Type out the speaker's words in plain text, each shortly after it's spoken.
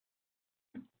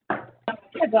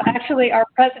Good. Well, actually, our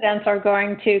presidents are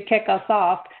going to kick us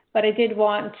off, but I did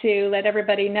want to let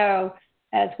everybody know,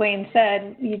 as Wayne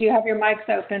said, you do have your mics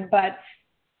open, but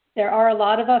there are a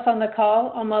lot of us on the call,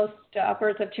 almost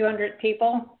upwards of 200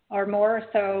 people or more,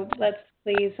 so let's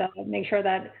please make sure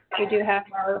that we do have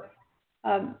our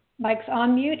mics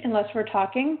on mute unless we're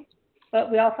talking. But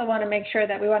we also want to make sure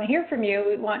that we want to hear from you.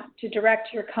 We want to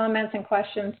direct your comments and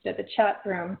questions to the chat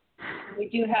room. We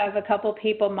do have a couple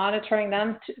people monitoring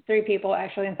them, 3 people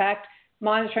actually, in fact,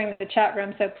 monitoring the chat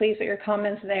room. So please put your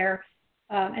comments there,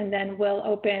 and then we'll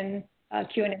open a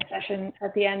Q&A session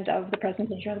at the end of the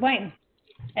presentation with Wayne.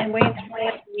 And Wayne's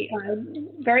going to be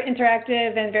very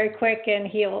interactive and very quick, and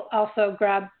he'll also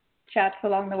grab chats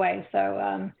along the way.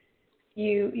 So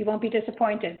you won't be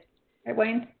disappointed. Right,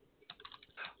 Wayne?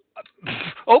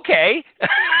 Okay.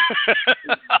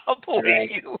 I'll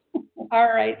believe you.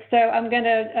 All right. So I'm going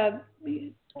to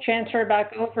transfer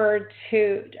back over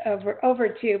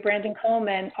to Brandon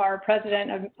Coleman, our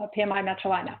president of PMI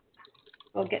Metrolina.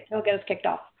 He'll get us kicked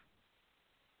off.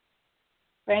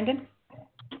 Brandon?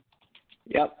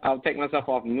 Yep, I'll take myself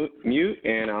off mute.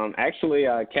 And actually,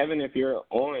 Kevin, if you're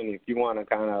on, if you want to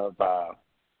kind of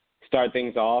start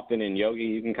things off, and then Yogi,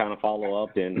 you can kind of follow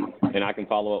up, and I can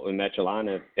follow up with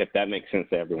Metrolina if that makes sense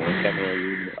to everyone.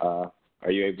 Kevin,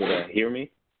 are you able to hear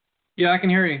me? Yeah, I can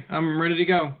hear you. I'm ready to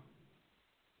go. All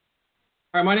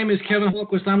right, my name is Kevin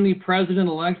Hultquist. I'm the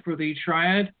president-elect for the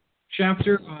Triad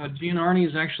chapter. Gene Arney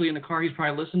is actually in the car. He's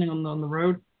probably listening on the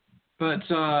road. But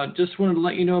just wanted to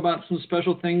let you know about some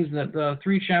special things that the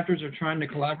 3 chapters are trying to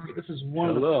collaborate. This is one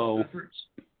of the efforts.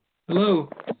 Hello.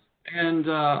 And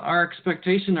our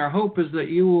expectation, our hope is that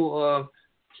you will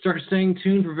start staying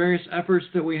tuned for various efforts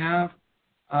that we have.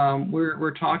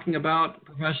 We're talking about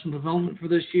professional development for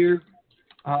this year.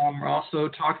 We're also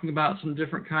talking about some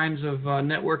different kinds of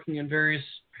networking in various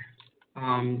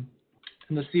in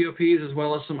the COPs, as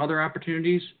well as some other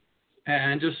opportunities.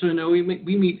 And just so you know, we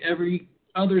meet every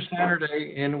other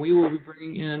Saturday, and we will be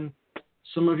bringing in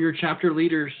some of your chapter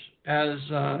leaders as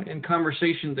in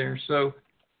conversation there. So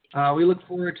we look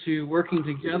forward to working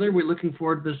together. We're looking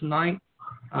forward to this night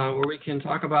where we can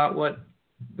talk about what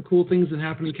the cool things that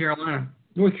happen in Carolina,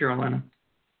 North Carolina.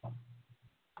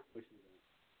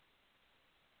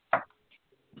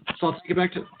 So I'll take it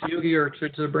back to Yogi or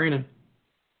to Brandon.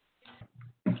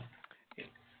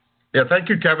 Yeah, thank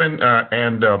you, Kevin.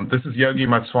 This is Yogi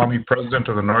Matswamy, president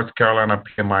of the North Carolina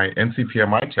PMI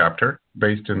NCPMI chapter,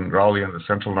 based in Raleigh in the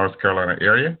central North Carolina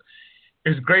area.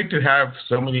 It's great to have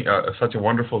such a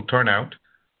wonderful turnout.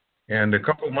 And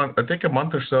a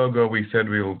month or so ago, we said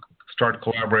we'll start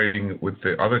collaborating with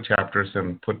the other chapters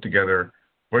and put together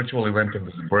a virtual event in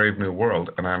this brave new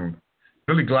world. And I'm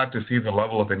really glad to see the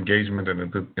level of engagement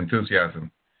and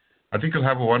enthusiasm. I think you'll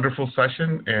have a wonderful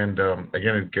session, and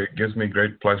again, it gives me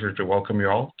great pleasure to welcome you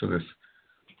all to this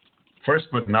first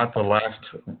but not the last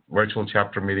virtual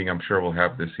chapter meeting I'm sure we'll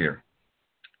have this year.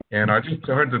 And I just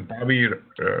heard that Bobby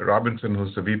Robinson,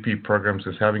 who's the VP Programs,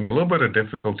 is having a little bit of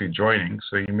difficulty joining,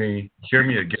 so you may hear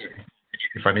me again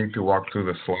if I need to walk through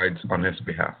the slides on his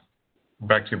behalf.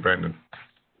 Back to you, Brandon.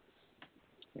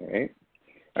 All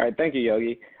right. Thank you,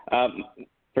 Yogi.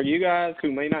 For you guys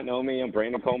who may not know me, I'm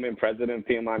Brandon Coleman, president of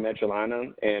PMI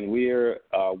Metrolina, and we're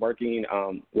working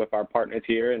with our partners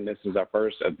here, and this is our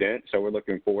first event, so we're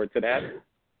looking forward to that.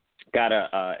 Got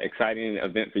an exciting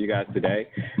event for you guys today.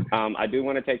 I do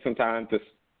want to take some time to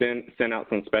send out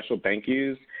some special thank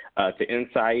yous to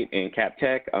Insight and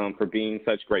CapTech for being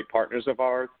such great partners of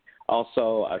ours.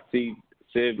 Also,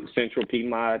 CIV Central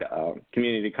Piedmont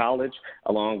Community College,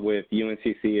 along with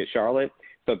UNCC at Charlotte.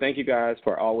 So thank you guys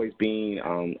for always being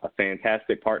a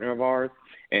fantastic partner of ours,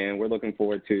 and we're looking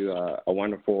forward to a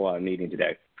wonderful meeting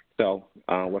today. So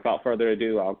without further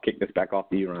ado, I'll kick this back off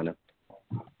to you, Rhonda.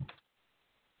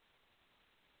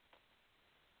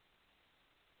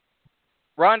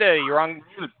 Rhonda, you're on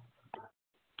mute.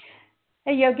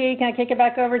 Hey, Yogi, can I kick it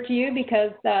back over to you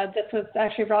because this was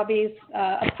actually Bobby's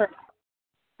up first.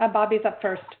 Bobby's up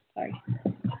first, sorry.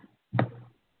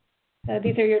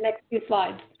 These are your next few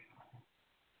slides.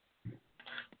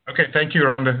 Okay, thank you,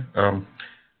 Rhonda.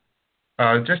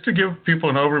 Just to give people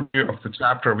an overview of the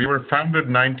chapter, we were founded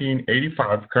in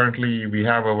 1985. Currently, we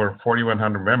have over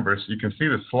 4,100 members. You can see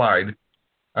the slide.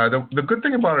 The good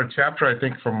thing about our chapter, I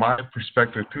think, from my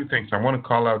perspective, 2 things. I want to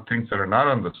call out things that are not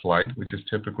on the slide, which is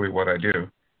typically what I do.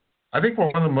 I think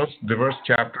we're one of the most diverse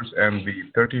chapters and the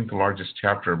 13th largest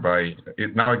chapter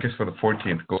now I guess for the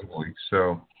 14th globally.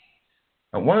 So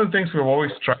one of the things we've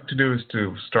always tried to do is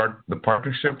to start the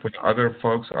partnership with other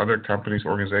folks, other companies,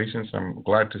 organizations. I'm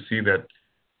glad to see that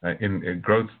in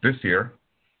growth this year.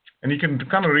 And you can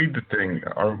kind of read the thing.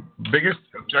 Our biggest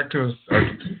objectives are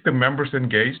to keep the members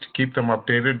engaged, keep them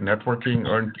updated, networking,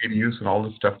 earn paid use, and all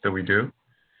the stuff that we do.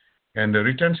 And the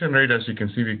retention rate, as you can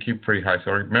see, we keep pretty high.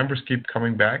 So our members keep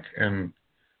coming back, and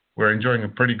we're enjoying a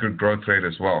pretty good growth rate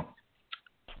as well.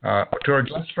 To our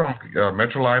guests from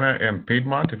Metrolina and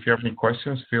Piedmont, if you have any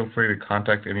questions, feel free to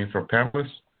contact any of our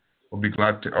panelists. We'll be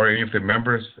glad to, or any of the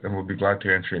members, and we'll be glad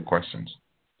to answer your questions.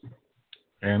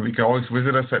 And you can always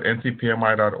visit us at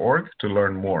ncpmi.org to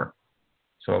learn more.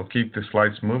 So I'll keep the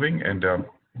slides moving, and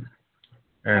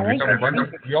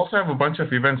we also have a bunch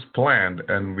of events planned,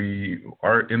 and we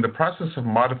are in the process of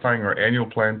modifying our annual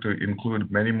plan to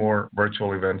include many more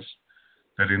virtual events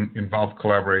that involve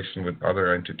collaboration with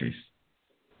other entities.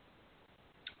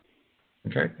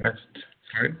 Okay, next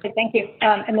slide. Okay, thank you.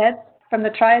 Annette from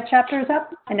the Triad chapter is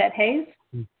up. Annette Hayes.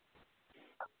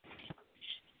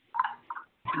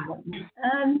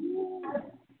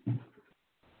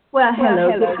 Well,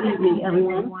 hello, good evening,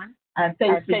 everyone.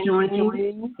 Thanks for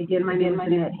joining. Again, my name is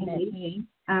Annette Hayes.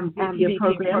 I'm VP of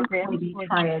Program for the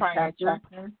Triad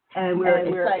chapter, and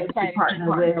we're excited to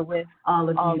partner with all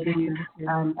of you.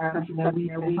 Something that we've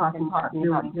been talking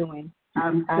about doing.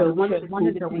 So one of the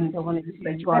things I wanted to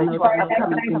let you all know about the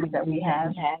upcoming things that we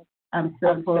have.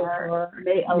 So for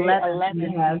May 11th,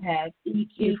 we have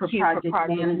EQ for Project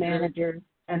Managers.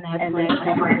 And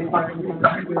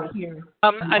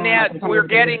Annette,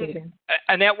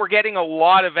 we're getting a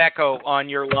lot of echo on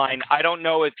your line. I don't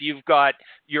know if you've got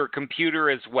your computer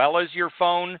as well as your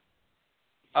phone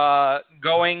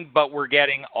going, but we're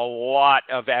getting a lot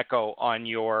of echo on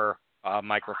your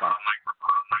microphone.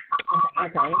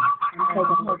 Okay. Hold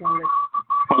on.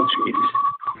 Oh, geez.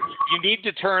 You need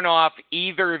to turn off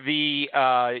either the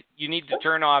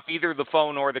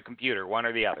phone or the computer, one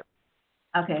or the other.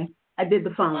 Okay. I did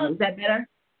the phone. Is that better?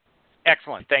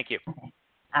 Excellent. Thank you. Okay.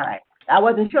 All right. I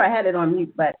wasn't sure I had it on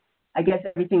mute, but I guess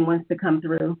everything wants to come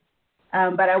through.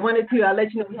 But I wanted to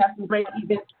let you know we have some great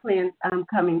events planned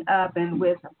coming up. And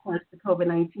with, of course, the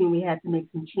COVID-19, we had to make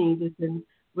some changes and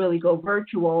really go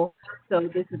virtual. So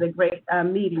this is a great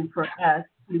meeting for us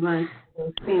to learn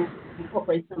those things,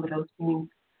 incorporate some of those things.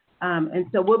 And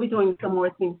so we'll be doing some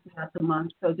more things throughout the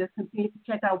month. So just continue to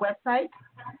check our website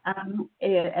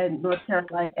at North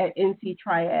Carolina at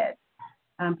nctriad,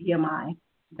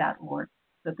 PMI.org.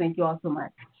 So thank you all so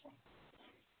much.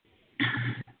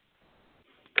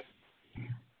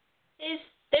 Is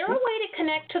there a way to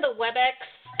connect to the WebEx?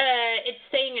 It's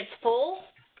saying it's full.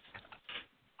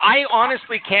 I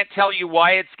honestly can't tell you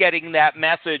why it's getting that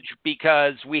message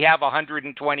because we have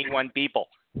 121 people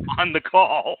on the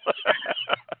call.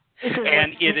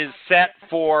 And it is set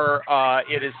for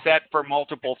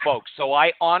multiple folks. So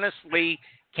I honestly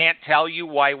can't tell you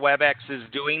why WebEx is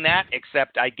doing that,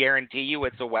 except I guarantee you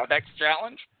it's a WebEx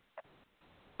challenge.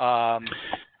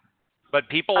 But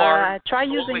people are try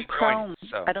using Chrome.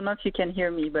 So. I don't know if you can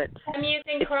hear me, but I'm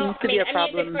using it Chrome. seems to be a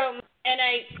problem. I'm using Chrome, and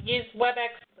I use WebEx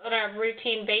on a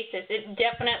routine basis. It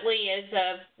definitely is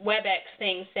a WebEx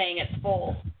thing saying it's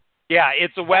full. Yeah,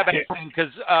 it's a WebEx thing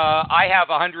because I have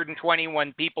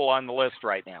 121 people on the list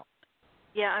right now.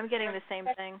 Yeah, I'm getting the same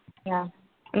thing. Yeah,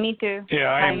 me too.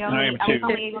 Yeah, I am too.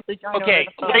 Okay,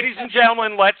 ladies and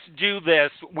gentlemen, let's do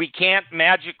this. We can't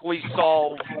magically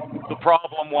solve the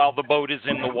problem while the boat is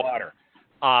in the water.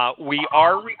 We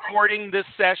are recording this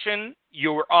session.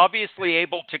 You're obviously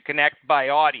able to connect by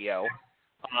audio.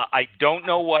 I don't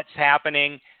know what's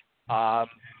happening.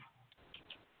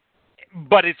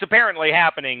 But it's apparently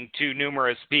happening to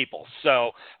numerous people.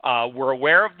 So we're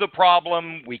aware of the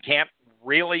problem. We can't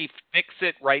really fix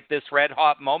it right this red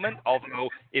hot moment, although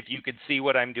if you could see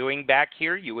what I'm doing back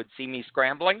here, you would see me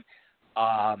scrambling.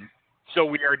 So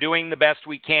we are doing the best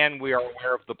we can. We are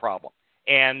aware of the problem.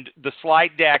 And the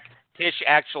slide deck, Tish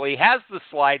actually has the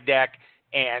slide deck,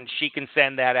 and she can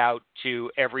send that out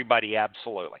to everybody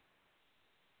absolutely.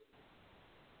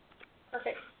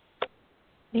 Perfect.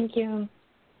 Thank you.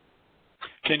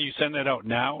 Can you send that out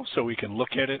now so we can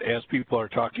look at it as people are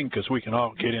talking? Because we can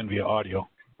all get in via audio.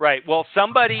 Right. Well,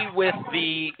 somebody with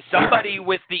the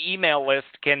email list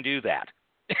can do that.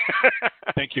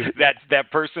 Thank you.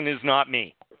 That person is not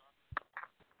me.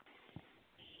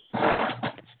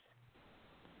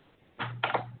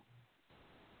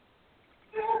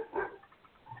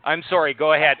 I'm sorry.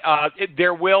 Go ahead.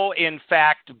 There will, in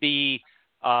fact, be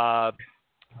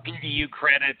PDU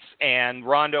credits, and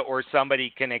Rhonda or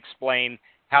somebody can explain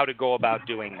how to go about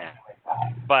doing that.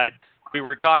 But we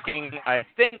were talking, I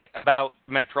think, about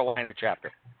Metrolina chapter.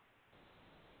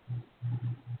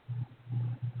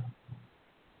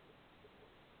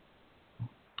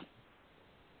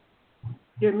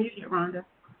 You're muted, Rhonda.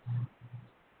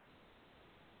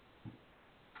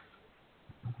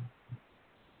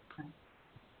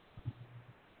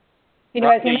 Can you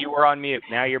guys hear Rhonda, me? you were on mute.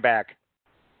 Now you're back.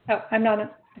 Oh, I'm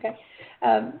not. Okay.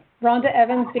 Rhonda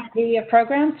Evans, VP of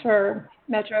Programs for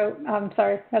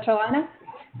Metrolina.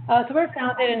 So we're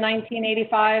founded in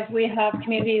 1985. We have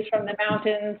communities from the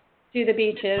mountains to the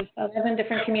beaches, 11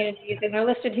 different communities, and they're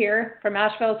listed here from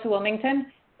Asheville to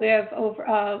Wilmington. We have over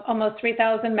almost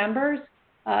 3,000 members,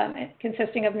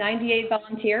 consisting of 98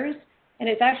 volunteers, and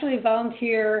it's actually it's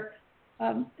volunteer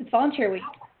week.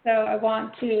 So I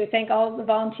want to thank all the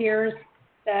volunteers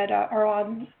that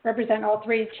represent all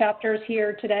 3 chapters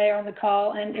here today on the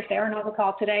call. And if they aren't on the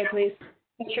call today, please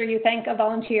make sure you thank a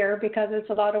volunteer, because it's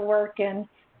a lot of work, and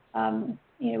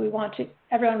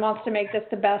everyone wants to make this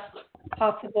the best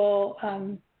possible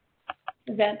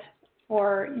event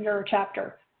for your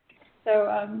chapter.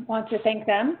 So want to thank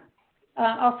them.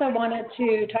 Also wanted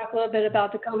to talk a little bit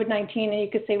about the COVID-19, and you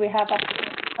can see we have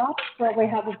where we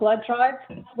have a blood drive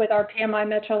with our PMI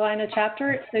Metrolina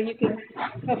chapter. So you can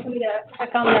feel free to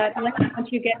click on that link once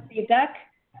you get the deck,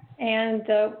 and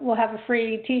we'll have a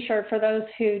free T-shirt for those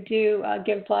who do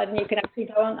give blood. And you can actually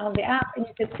go on the app, and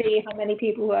you can see how many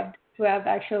people who have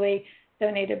actually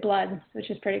donated blood, which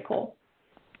is pretty cool.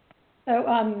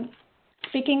 So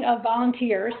speaking of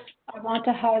volunteers, I want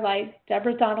to highlight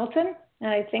Deborah Donaldson, and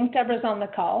I think Deborah's on the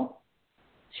call.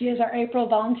 She is our April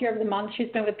Volunteer of the Month. She's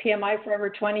been with PMI for over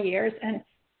 20 years. And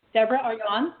Deborah, are you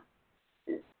on?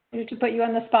 To put you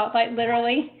on the spotlight,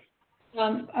 literally.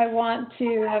 I want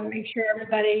to make sure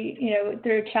everybody,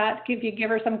 through chat, give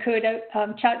her some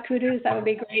chat kudos. That would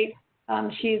be great.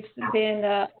 She's been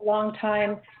a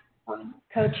long-time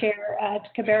co-chair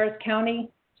at Cabarrus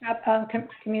County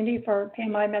community for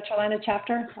PMI Metrolina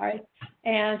chapter. Sorry.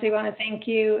 And we want to thank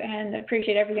you and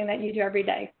appreciate everything that you do every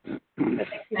day. So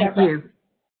thank you, Deborah. Thank you.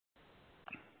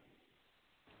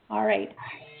 All right.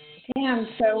 And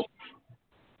so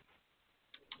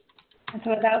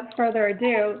without further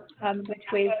ado,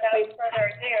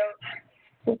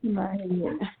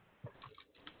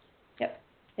 Yep,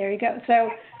 there you go. So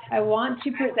I want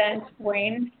to present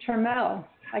Wayne Turmel,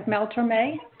 like Mel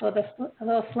Torme, with a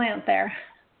little slant there.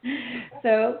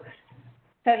 So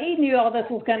he knew all this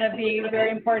was going to be very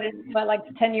important, like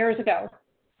 10 years ago.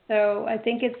 So I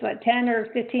think it's 10 or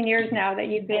 15 years now that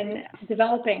you've been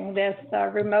developing this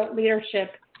remote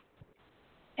leadership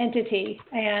entity,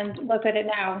 and look at it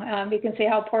now. You can see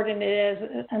how important it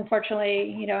is,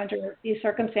 unfortunately, under these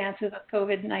circumstances of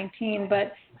COVID-19,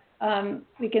 but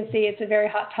we can see it's a very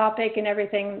hot topic, and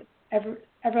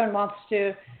everyone wants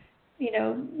to, be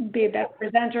a better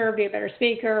presenter, be a better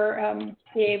speaker,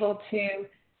 be able to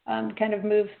kind of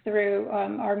move through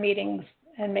our meetings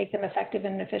and make them effective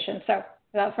and efficient. So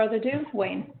without further ado,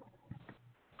 Wayne.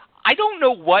 I don't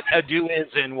know what ado is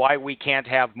and why we can't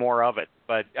have more of it,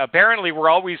 but apparently we're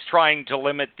always trying to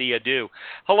limit the ado.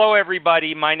 Hello,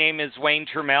 everybody. My name is Wayne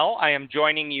Turmel. I am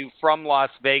joining you from Las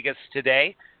Vegas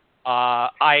today.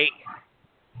 I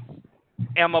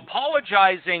am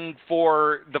apologizing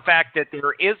for the fact that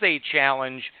there is a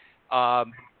challenge.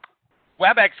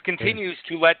 WebEx continues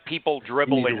to let people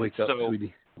dribble in, so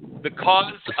the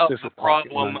cause of the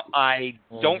problem I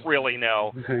don't really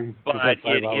know, but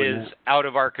it is out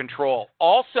of our control.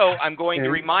 Also, I'm going to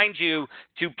remind you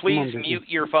to please mute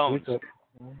your phones.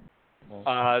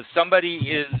 Somebody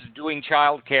is doing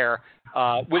childcare,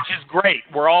 which is great.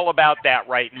 We're all about that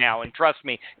right now, and trust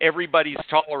me, everybody's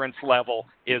tolerance level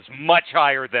is much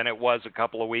higher than it was a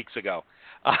couple of weeks ago.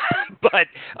 But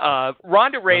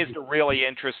Rhonda raised a really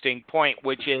interesting point,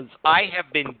 which is I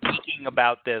have been geeking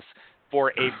about this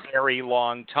for a very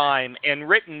long time and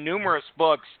written numerous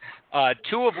books,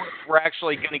 2 of which we're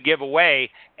actually going to give away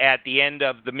at the end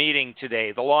of the meeting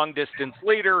today. The Long Distance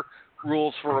Leader,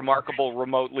 Rules for Remarkable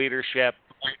Remote Leadership,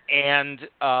 and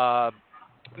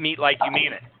Meet Like You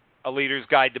Mean It, A Leader's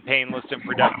Guide to Painless and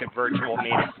Productive Virtual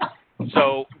Meetings.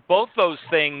 So both those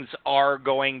things are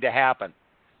going to happen.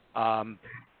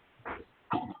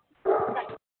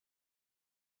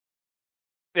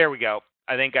 There we go.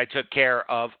 I think I took care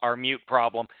of our mute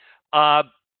problem. I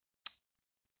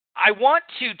want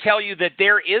to tell you that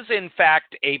there is, in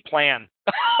fact, a plan.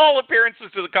 All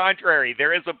appearances to the contrary,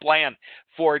 there is a plan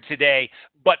for today.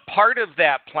 But part of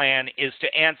that plan is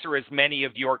to answer as many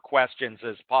of your questions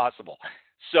as possible.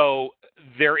 So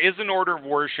there is an order of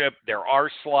worship. There are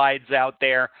slides out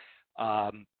there,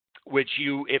 which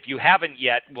you, if you haven't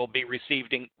yet, will be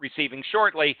receiving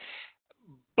shortly.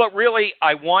 But really,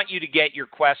 I want you to get your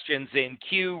questions in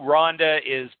queue. Rhonda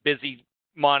is busy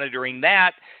monitoring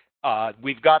that.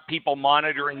 We've got people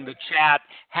monitoring the chat.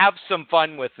 Have some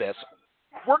fun with this.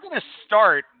 We're going to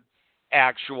start,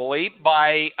 actually,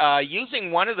 by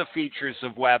using one of the features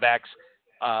of WebEx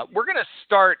We're going to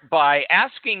start by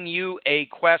asking you a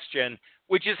question,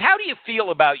 which is, how do you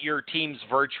feel about your team's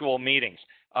virtual meetings?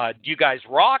 Do you guys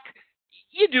rock?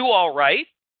 You do all right.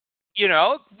 You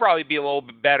know, probably be a little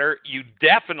bit better. You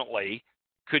definitely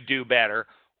could do better.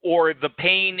 Or the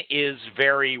pain is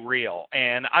very real.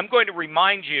 And I'm going to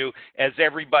remind you, as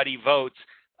everybody votes,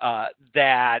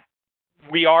 that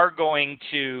we are going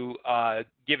to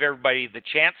give everybody the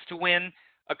chance to win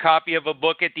a copy of a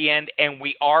book at the end, and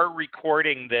we are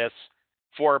recording this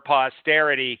for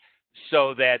posterity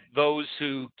so that those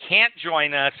who can't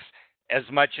join us as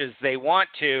much as they want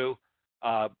to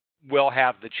will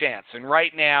have the chance. And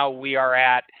right now we are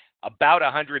at about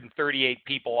 138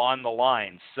 people on the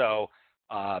line. So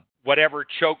whatever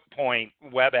choke point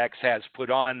WebEx has put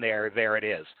on there it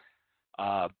is.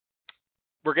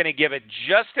 We're going to give it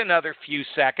just another few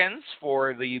seconds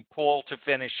for the poll to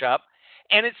finish up.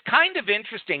 And it's kind of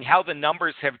interesting how the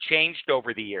numbers have changed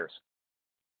over the years.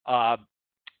 A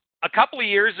couple of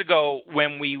years ago,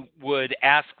 when we would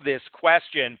ask this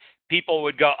question, people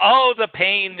would go, oh, the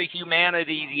pain, the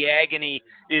humanity, the agony,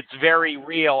 it's very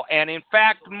real. And in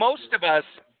fact, most of us,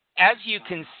 as you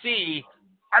can see,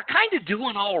 are kind of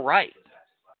doing all right.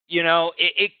 You know,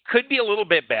 it could be a little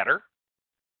bit better,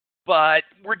 but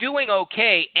we're doing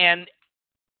okay. And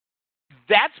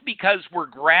that's because we're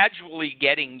gradually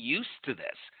getting used to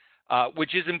this,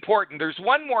 which is important. There's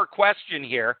one more question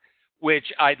here, which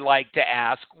I'd like to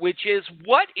ask, which is,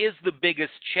 what is the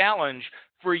biggest challenge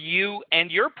for you and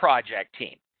your project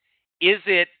team? Is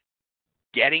it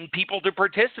getting people to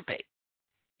participate?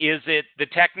 Is it the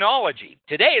technology?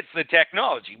 Today it's the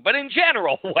technology, but in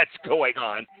general, what's going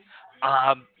on?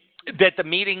 That the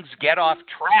meetings get off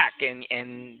track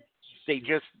and they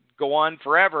just go on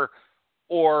forever,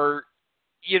 or,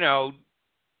 you know,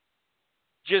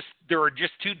 just there are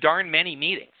just too darn many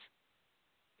meetings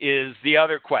is the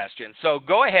other question. So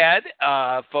go ahead.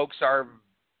 Folks are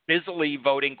busily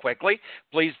voting quickly.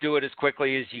 Please do it as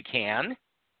quickly as you can.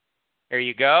 There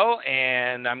you go.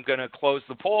 And I'm going to close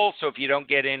the poll. So if you don't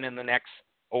get in the next,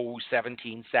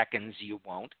 17 seconds, you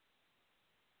won't.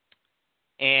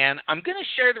 And I'm going to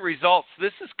share the results.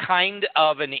 This is kind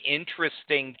of an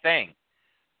interesting thing.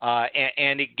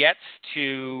 And it gets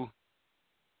to,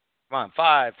 come on,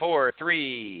 5, 4,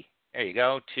 3, there you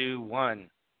go, 2, 1.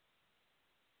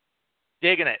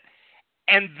 Digging it.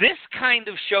 And this kind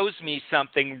of shows me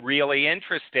something really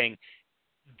interesting,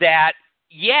 that,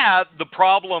 yeah, the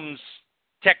problems,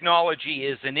 technology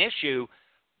is an issue,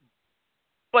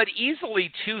 but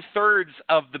easily 2/3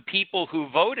 of the people who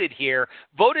voted here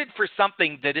voted for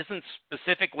something that isn't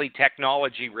specifically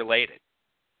technology related.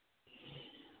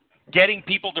 Getting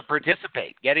people to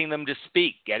participate, getting them to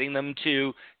speak, getting them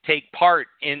to take part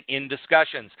in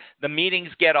discussions. The meetings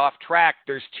get off track.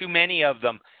 There's too many of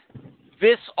them.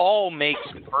 This all makes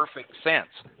perfect sense.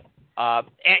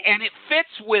 And it fits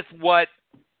with what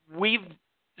we've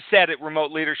said at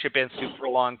Remote Leadership Institute for a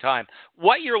long time.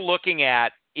 What you're looking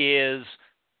at is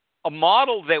a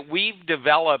model that we've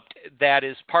developed that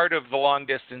is part of the Long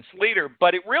Distance Leader,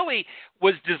 but it really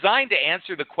was designed to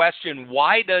answer the question,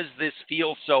 why does this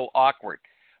feel so awkward?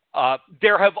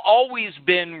 There have always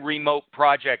been remote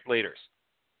project leaders.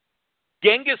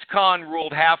 Genghis Khan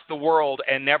ruled half the world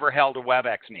and never held a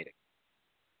WebEx meeting.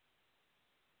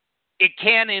 It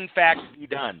can, in fact, be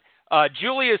done.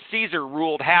 Julius Caesar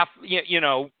ruled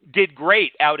did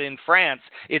great out in France.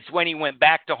 It's when he went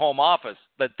back to home office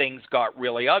that things got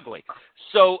really ugly.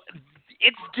 So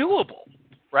it's doable,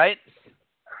 right?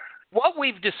 What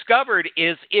we've discovered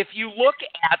is, if you look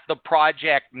at the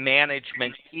project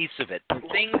management piece of it, the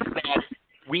things that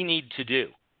we need to do,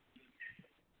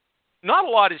 not a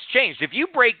lot has changed. If you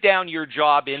break down your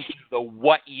job into the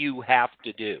what you have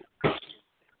to do,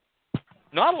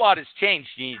 not a lot has changed.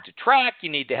 You need to track, you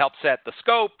need to help set the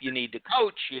scope, you need to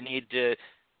coach, you need to,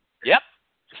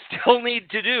 still need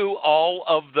to do all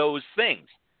of those things.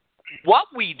 What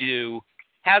we do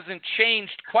hasn't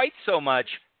changed quite so much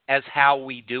as how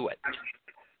we do it.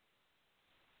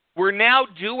 We're now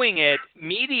doing it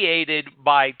mediated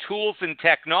by tools and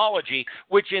technology,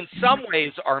 which in some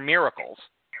ways are miracles,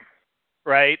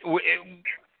 right?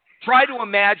 Try to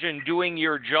imagine doing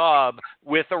your job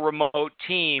with a remote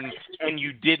team and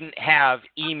you didn't have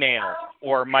email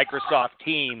or Microsoft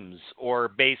Teams or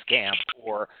Basecamp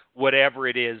or whatever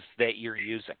it is that you're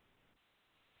using.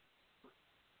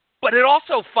 But it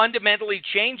also fundamentally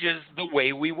changes the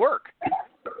way we work.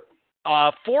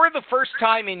 For the first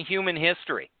time in human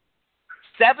history,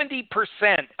 70%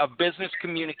 of business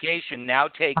communication now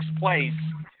takes place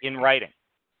in writing.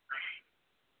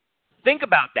 Think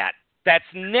about that. That's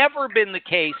never been the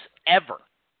case ever.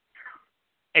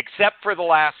 except for the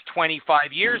last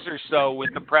 25 years or so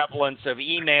with the prevalence of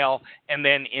email and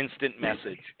then instant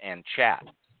message and chat.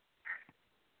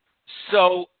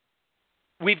 So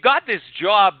we've got this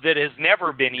job that has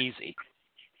never been easy,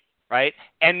 right?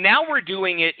 And now we're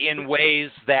doing it in ways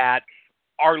that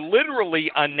are literally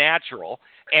unnatural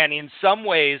and in some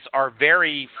ways are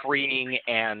very freeing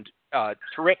and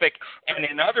terrific, and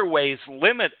in other ways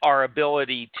limit our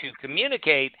ability to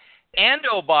communicate. And,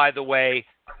 oh, by the way,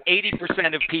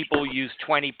 80% of people use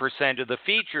 20% of the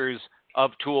features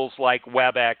of tools like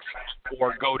WebEx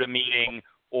or GoToMeeting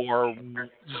or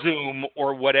Zoom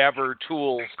or whatever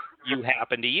tools you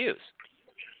happen to use.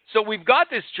 So we've got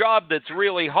this job that's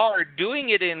really hard, doing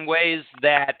it in ways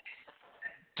that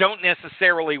don't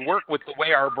necessarily work with the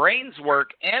way our brains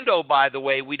work. And, oh, by the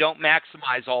way, we don't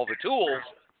maximize all the tools.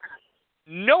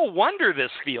 No wonder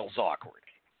this feels awkward.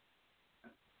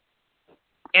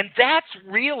 And that's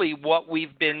really what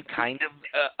we've been kind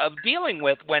of dealing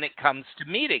with when it comes to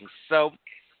meetings. So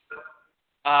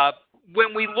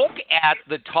when we look at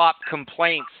the top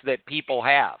complaints that people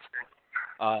have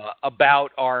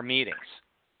about our meetings,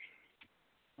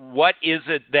 what is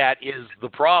it that is the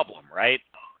problem, right?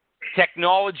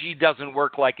 Technology doesn't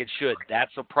work like it should.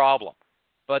 That's a problem.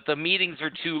 But the meetings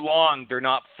are too long. They're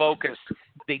not focused.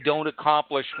 They don't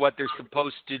accomplish what they're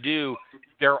supposed to do.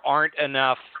 There aren't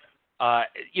enough,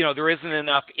 there isn't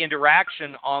enough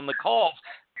interaction on the calls.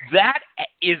 That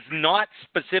is not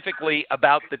specifically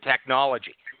about the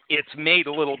technology. It's made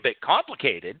a little bit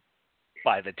complicated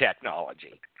by the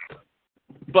technology.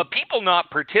 But people not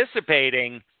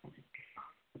participating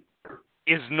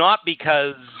is not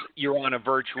because you're on a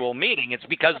virtual meeting. It's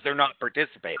because they're not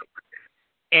participating.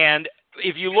 And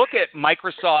if you look at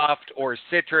Microsoft or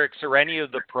Citrix or any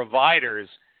of the providers,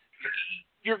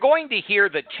 you're going to hear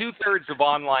that 2/3 of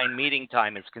online meeting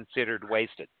time is considered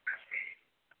wasted,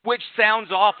 which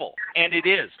sounds awful, and it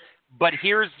is. But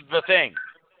here's the thing.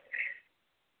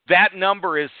 That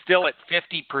number is still at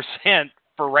 50%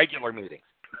 for regular meetings.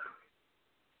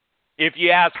 If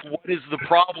you ask what is the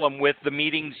problem with the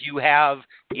meetings you have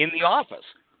in the office,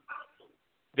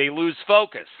 they lose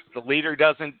focus. The leader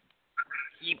doesn't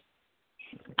keep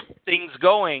things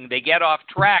going. They get off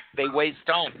track. They waste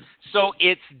time. So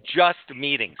it's just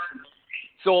meetings.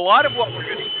 So a lot of what we're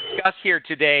going to discuss here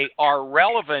today are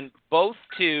relevant both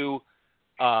to,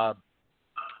 and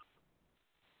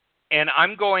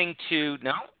I'm going to,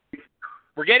 no,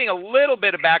 we're getting a little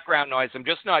bit of background noise. I'm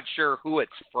just not sure who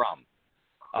it's from.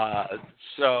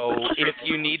 So if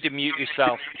you need to mute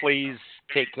yourself, please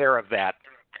take care of that.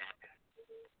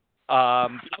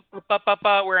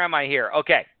 Where am I here?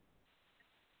 Okay.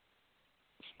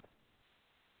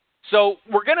 So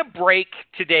we're going to break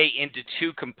today into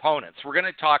two components. We're going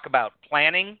to talk about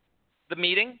planning the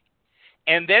meeting,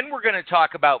 and then we're going to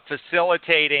talk about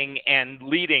facilitating and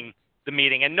leading the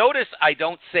meeting. And notice I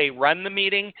don't say run the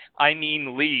meeting, I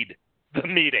mean lead the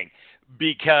meeting,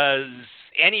 because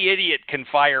any idiot can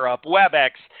fire up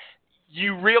WebEx.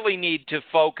 You really need to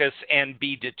focus and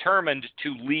be determined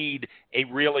to lead a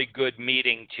really good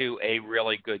meeting to a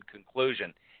really good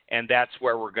conclusion. And that's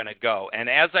where we're going to go. And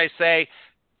as I say,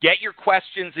 get your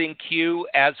questions in queue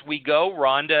as we go.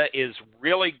 Rhonda is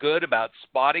really good about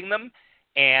spotting them.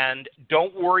 And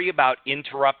don't worry about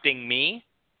interrupting me.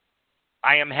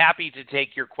 I am happy to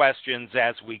take your questions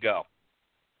as we go.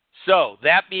 So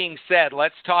that being said,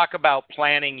 let's talk about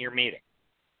planning your meeting.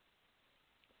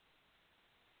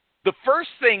 The first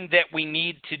thing that we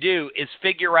need to do is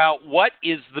figure out what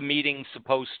is the meeting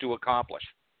supposed to accomplish.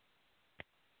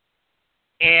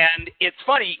 And it's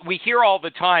funny, we hear all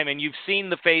the time, and you've seen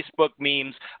the Facebook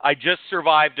memes, I just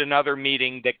survived another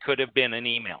meeting that could have been an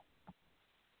email.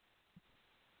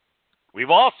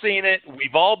 We've all seen it.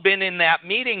 We've all been in that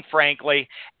meeting, frankly.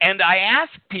 And I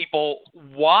ask people,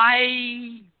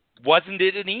 why wasn't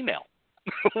it an email?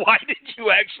 Why did you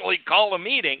actually call a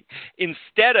meeting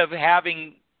instead of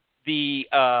having the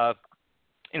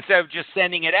instead of just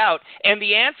sending it out? And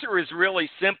the answer is really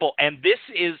simple, and this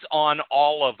is on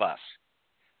all of us.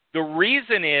 The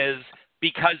reason is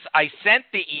because I sent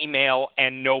the email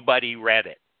and nobody read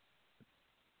it.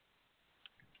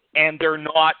 And they're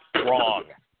not wrong.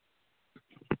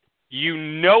 You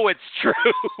know it's true.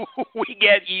 We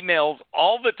get emails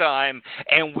all the time,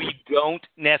 and we don't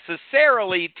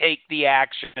necessarily take the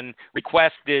action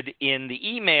requested in the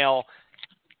email,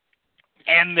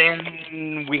 and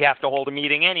then we have to hold a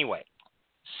meeting anyway.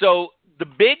 So the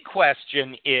big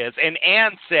question is, and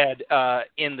Anne said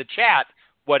in the chat,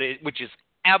 which is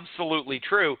absolutely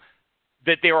true,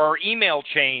 that there are email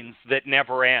chains that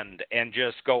never end and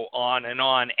just go on.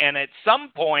 And at some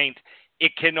point,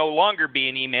 It can no longer be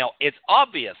an email. It's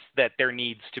obvious that there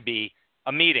needs to be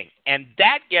a meeting. And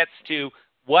that gets to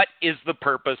what is the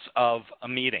purpose of a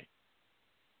meeting,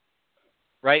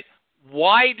 right?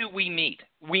 Why do we meet?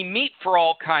 We meet for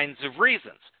all kinds of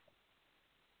reasons.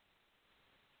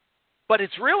 But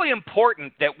it's really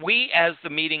important that we as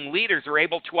the meeting leaders are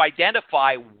able to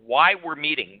identify why we're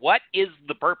meeting. What is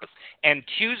the purpose? And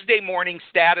Tuesday morning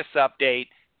status update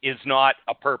is not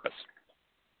a purpose.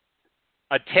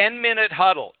 A 10-minute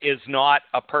huddle is not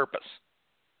a purpose.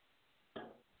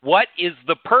 What is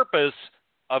the purpose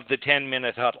of the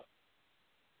 10-minute huddle?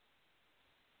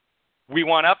 We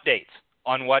want updates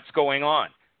on what's going on.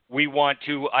 We want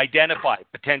to identify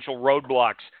potential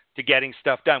roadblocks to getting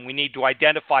stuff done. We need to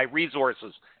identify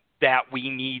resources that we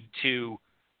need to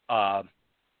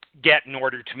get in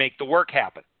order to make the work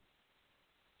happen.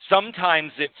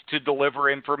 Sometimes it's to deliver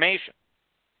information.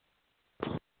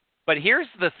 But here's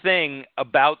the thing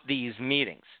about these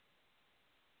meetings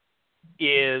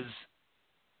is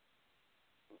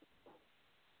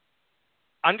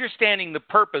understanding the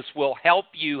purpose will help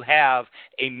you have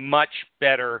a much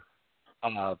better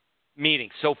meeting.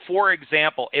 So, for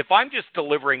example, if I'm just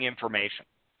delivering information,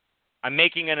 I'm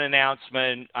making an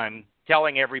announcement, I'm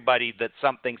telling everybody that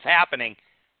something's happening,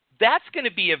 that's going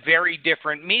to be a very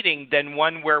different meeting than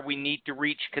one where we need to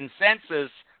reach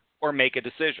consensus or make a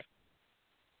decision.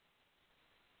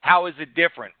 How is it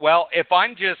different? Well, if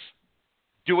I'm just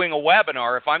doing a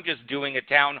webinar, if I'm just doing a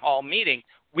town hall meeting,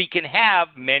 we can have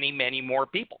many, many more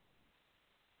people.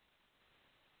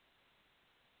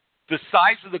 The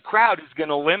size of the crowd is going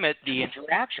to limit the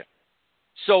interaction.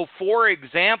 So, for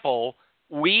example,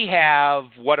 we have,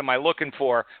 what am I looking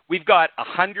for? We've got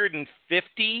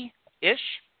 150-ish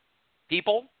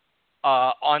people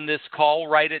on this call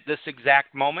right at this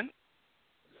exact moment.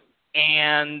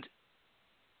 And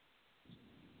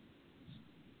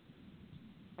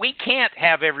we can't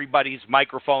have everybody's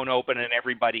microphone open and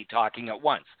everybody talking at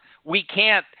once. We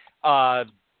can't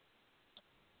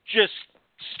just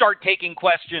start taking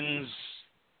questions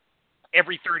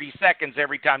every 30 seconds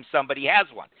every time somebody has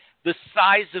one. The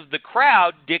size of the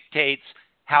crowd dictates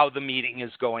how the meeting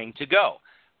is going to go.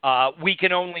 We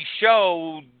can only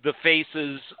show the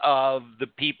faces of the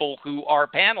people who are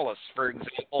panelists, for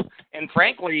example. And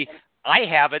frankly, I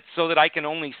have it so that I can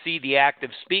only see the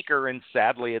active speaker, and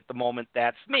sadly at the moment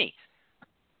that's me.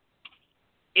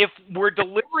 If we're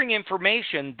delivering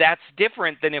information, that's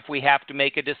different than if we have to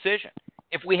make a decision.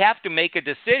 If we have to make a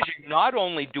decision, not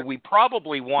only do we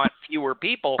probably want fewer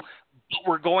people, but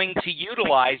we're going to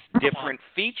utilize different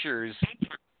features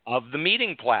of the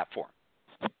meeting platform.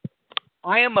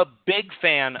 I am a big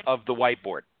fan of the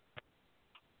whiteboard.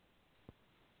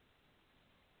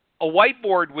 A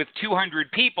whiteboard with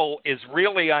 200 people is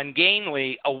really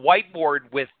ungainly. A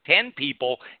whiteboard with 10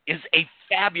 people is a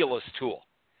fabulous tool.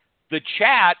 The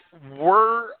chat,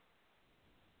 we're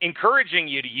encouraging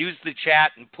you to use the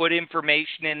chat and put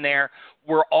information in there.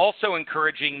 We're also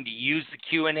encouraging to use the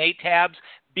Q&A tabs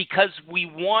because we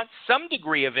want some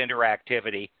degree of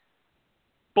interactivity,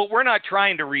 but we're not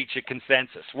trying to reach a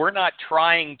consensus. We're not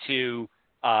trying to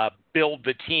build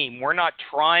the team. We're not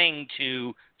trying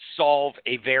to solve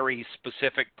a very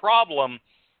specific problem.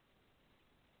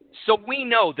 So we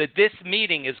know that this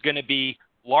meeting is going to be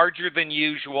larger than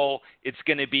usual. It's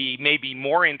going to be maybe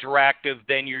more interactive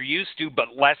than you're used to,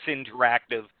 but less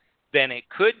interactive than it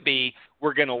could be.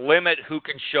 We're going to limit who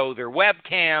can show their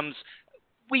webcams.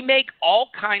 We make all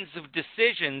kinds of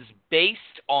decisions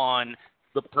based on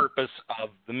the purpose of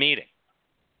the meeting.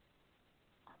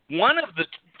 One of the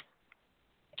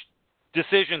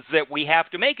decisions that we have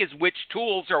to make is which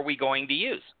tools are we going to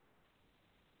use.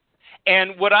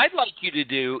 And what I'd like you to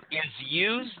do is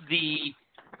use the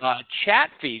chat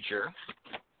feature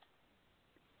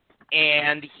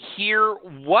and hear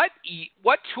what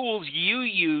tools you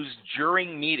use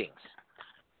during meetings.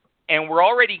 And we're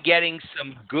already getting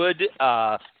some good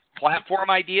platform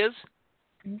ideas.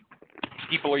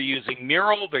 People are using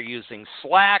Mural, they're using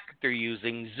Slack, they're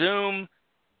using Zoom.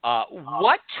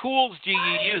 What tools do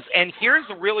you use? And here's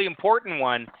a really important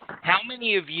one. How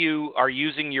many of you are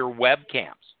using your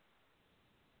webcams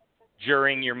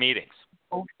during your meetings?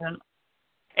 Okay.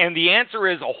 And the answer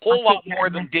is a whole lot more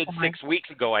than did 6 weeks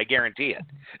ago, I guarantee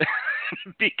it.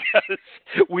 Because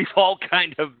we've all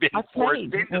kind of been forced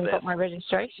into this. Got my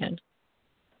registration.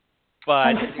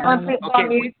 But,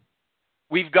 okay,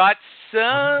 we've got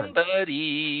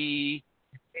somebody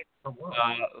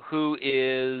who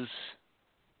is...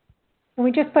 Can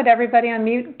we just put everybody on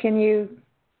mute? Can you?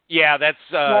 Yeah, that's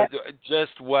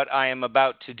just what I am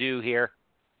about to do here.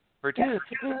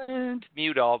 Participant,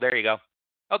 mute all. There you go.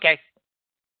 Okay.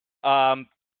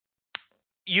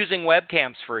 Using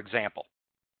webcams, for example,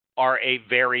 are a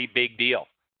very big deal,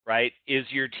 right? Is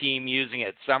your team using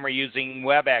it? Some are using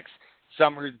WebEx,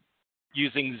 some are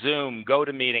using Zoom,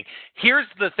 GoToMeeting. Here's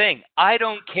the thing. I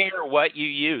don't care what you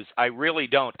use. I really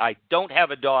don't. I don't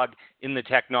have a dog in the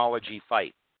technology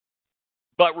fight.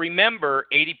 But remember,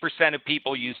 80% of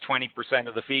people use 20%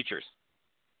 of the features.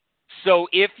 So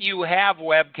if you have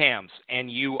webcams and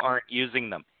you aren't using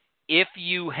them, if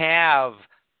you have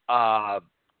a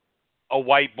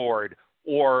whiteboard,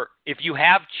 or if you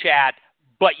have chat,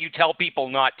 but you tell people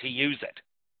not to use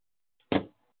it,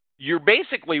 you're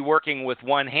basically working with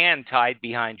one hand tied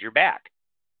behind your back.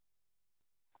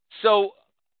 So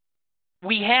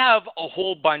we have a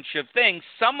whole bunch of things,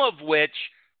 some of which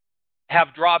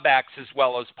have drawbacks as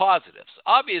well as positives.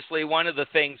 Obviously, one of the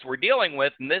things we're dealing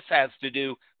with, and this has to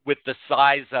do with the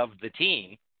size of the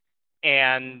team,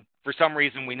 and for some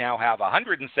reason we now have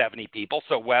 170 people,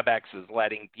 so WebEx is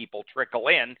letting people trickle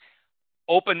in.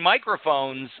 Open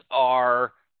microphones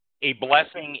are a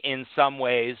blessing in some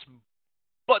ways,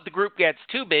 but the group gets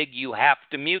too big, you have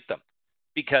to mute them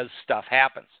because stuff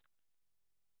happens.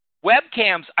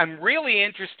 Webcams, I'm really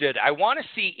interested. I want to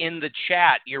see in the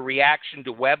chat your reaction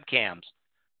to webcams.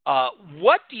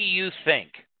 What do you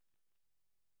think,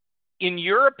 in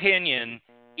your opinion,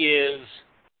 is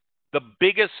the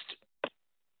biggest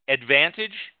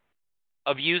advantage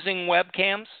of using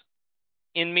webcams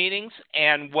in meetings,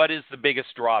 and what is the biggest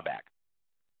drawback?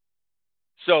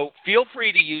 So feel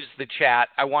free to use the chat.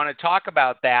 I want to talk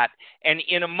about that. And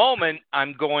in a moment,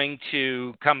 I'm going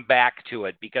to come back to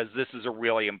it because this is a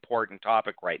really important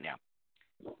topic right now.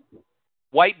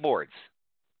 Whiteboards.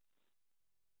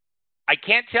 I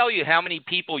can't tell you how many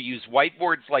people use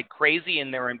whiteboards like crazy in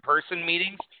their in-person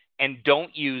meetings and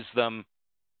don't use them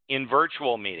in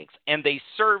virtual meetings. And they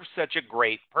serve such a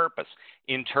great purpose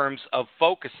in terms of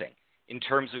focusing, in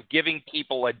terms of giving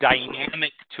people a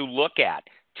dynamic to look at,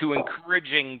 to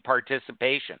encouraging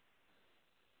participation.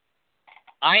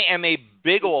 I am a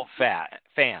big old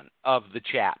fan of the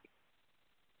chat.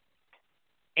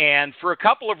 And for a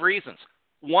couple of reasons.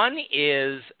 One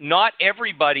is not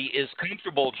everybody is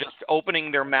comfortable just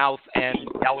opening their mouth and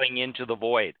yelling into the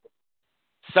void.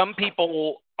 Some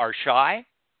people are shy.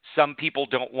 Some people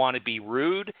don't want to be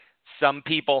rude. Some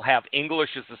people have English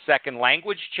as a second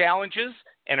language challenges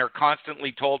and are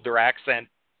constantly told their accent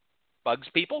bugs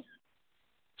people.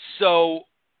 So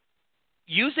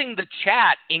using the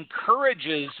chat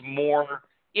encourages more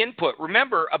input.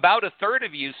 Remember, about a third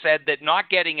of you said that not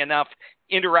getting enough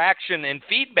interaction and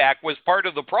feedback was part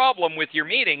of the problem with your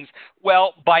meetings.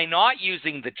 Well, by not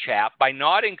using the chat, by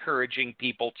not encouraging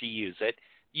people to use it,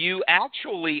 you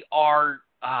actually are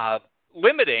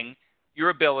limiting your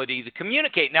ability to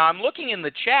communicate. Now, I'm looking in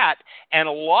the chat, and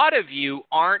a lot of you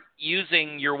aren't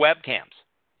using your webcams.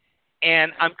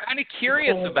 And I'm kind of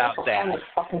curious about that. I'm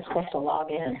fucking supposed to log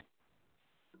in.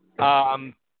 A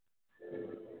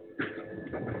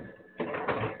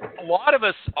lot of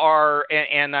us are,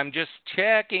 and I'm just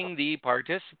checking the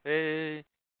participant. Here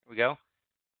we go.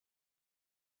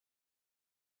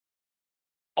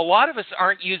 A lot of us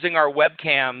aren't using our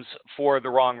webcams for the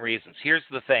wrong reasons. Here's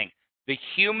the thing. The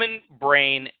human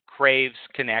brain craves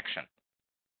connection.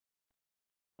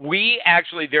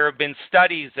 There have been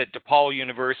studies at DePaul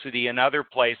University and other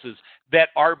places that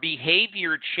our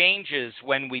behavior changes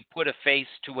when we put a face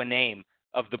to a name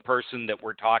of the person that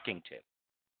we're talking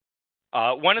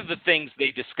to. One of the things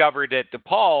they discovered at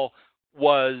DePaul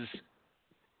was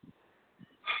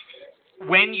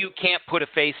when you can't put a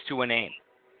face to a name,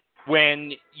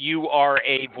 when you are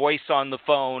a voice on the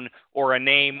phone or a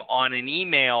name on an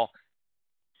email,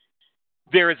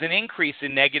 there is an increase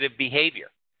in negative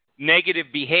behavior. Negative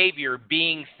behavior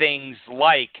being things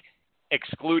like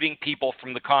excluding people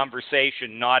from the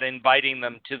conversation, not inviting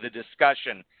them to the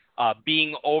discussion,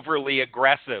 being overly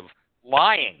aggressive,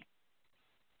 lying.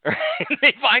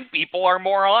 They find people are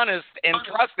more honest and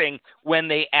trusting when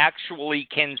they actually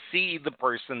can see the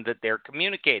person that they're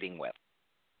communicating with.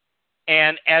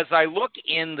 And as I look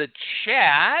in the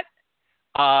chat,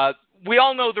 we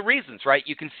all know the reasons, right?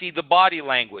 You can see the body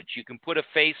language. You can put a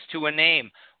face to a name.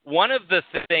 One of the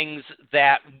things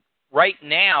that right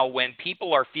now, when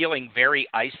people are feeling very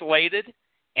isolated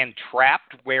and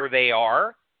trapped where they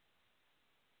are,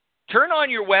 turn on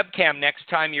your webcam next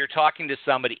time you're talking to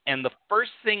somebody, and the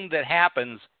first thing that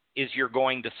happens is you're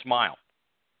going to smile.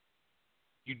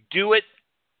 You do it,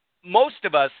 most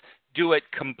of us do it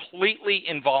completely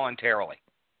involuntarily.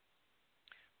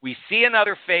 We see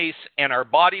another face, and our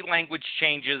body language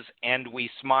changes, and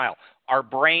we smile. Our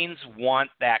brains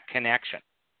want that connection.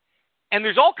 And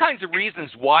there's all kinds of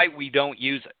reasons why we don't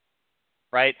use it.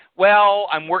 right? Well,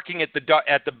 I'm working at the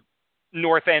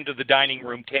north end of the dining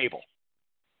room table.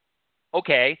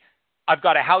 Okay, I've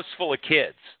got a house full of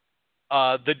kids.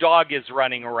 The dog is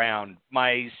running around.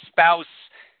 My spouse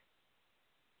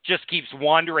just keeps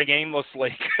wandering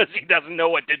aimlessly because he doesn't know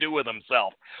what to do with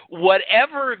himself.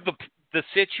 Whatever the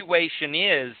situation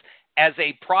is, as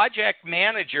a project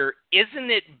manager,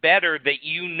 isn't it better that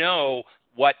you know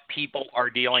what people are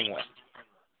dealing with?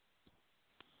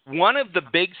 One of the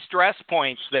big stress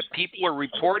points that people are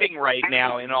reporting right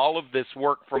now in all of this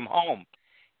work from home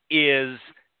is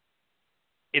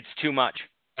it's too much.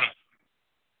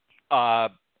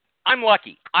 I'm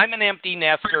lucky. I'm an empty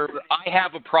nester. I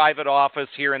have a private office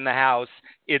here in the house.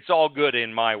 It's all good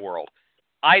in my world.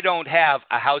 I don't have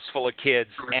a house full of kids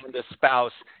and a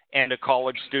spouse and a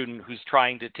college student who's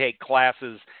trying to take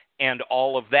classes and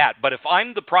all of that. But if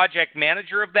I'm the project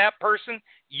manager of that person,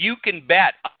 you can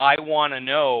bet I want to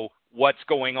know what's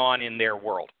going on in their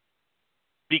world.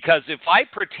 Because if I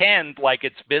pretend like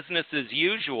it's business as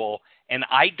usual and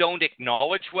I don't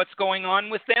acknowledge what's going on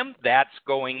with them, that's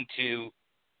going to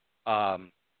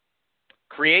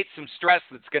create some stress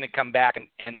that's going to come back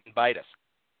and bite us.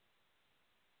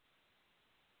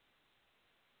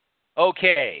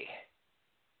 Okay.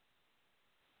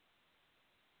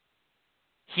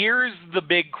 Here's the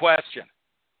big question.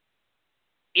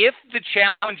 If the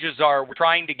challenges are we're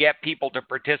trying to get people to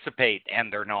participate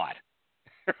and they're not,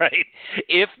 right?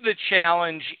 If the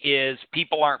challenge is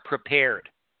people aren't prepared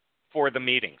for the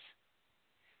meetings,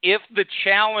 if the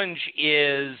challenge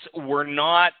is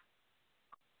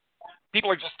people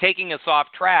are just taking us off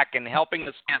track and helping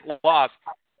us get lost,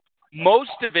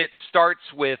 most of it starts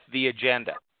with the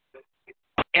agenda.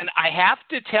 And I have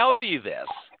to tell you this.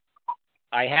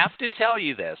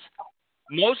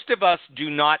 Most of us do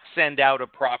not send out a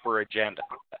proper agenda.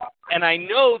 And I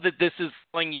know that this is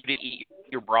telling you to eat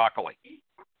your broccoli.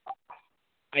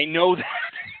 I know that.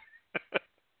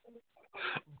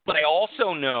 But I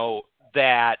also know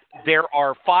that there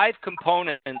are 5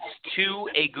 components to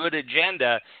a good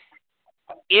agenda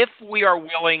if we are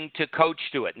willing to coach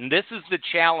to it. And this is the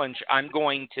challenge I'm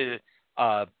going to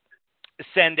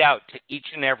send out to each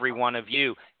and every one of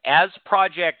you. As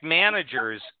project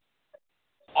managers,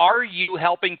 are you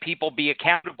helping people be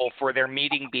accountable for their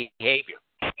meeting behavior?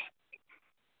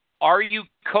 Are you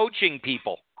coaching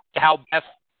people how best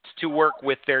to work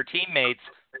with their teammates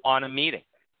on a meeting?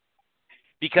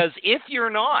 Because if you're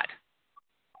not,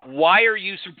 why are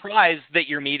you surprised that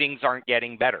your meetings aren't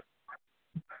getting better?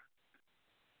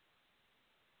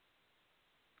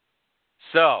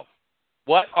 So,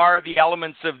 what are the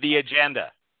elements of the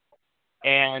agenda?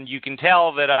 And you can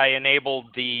tell that I enabled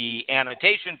the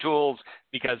annotation tools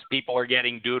because people are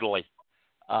getting doodly.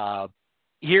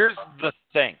 Here's the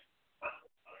thing.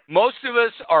 Most of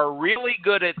us are really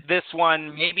good at this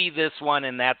one, maybe this one,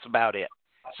 and that's about it.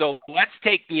 So let's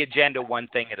take the agenda one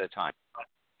thing at a time.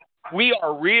 We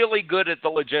are really good at the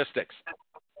logistics.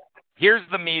 Here's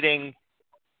the meeting.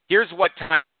 Here's what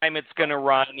time it's going to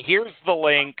run. Here's the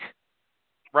link,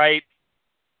 right?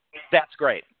 That's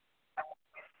great.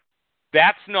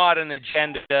 That's not an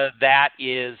agenda. That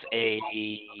is a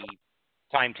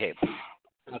timetable.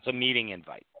 That's a meeting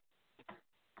invite.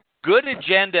 Good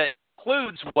agenda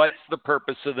includes what's the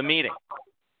purpose of the meeting.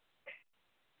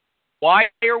 Why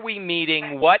are we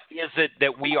meeting? What is it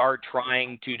that we are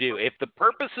trying to do? If the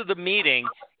purpose of the meeting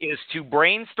is to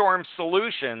brainstorm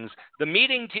solutions, the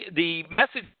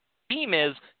message team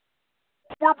is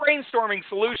we're brainstorming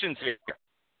solutions here,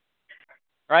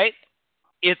 right?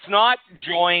 It's not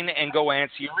join and go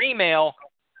answer your email.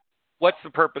 What's the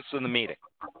purpose of the meeting?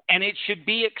 And it should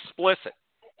be explicit.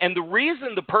 And the reason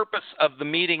the purpose of the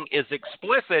meeting is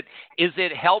explicit is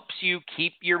it helps you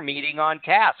keep your meeting on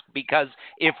task. Because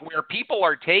if where people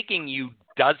are taking you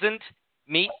doesn't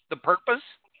meet the purpose,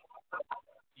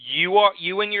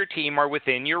 you and your team are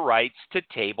within your rights to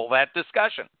table that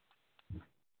discussion.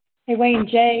 Hey, Wayne,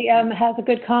 Jay has a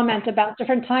good comment about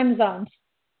different time zones.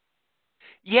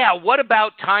 Yeah, what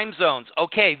about time zones?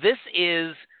 Okay, this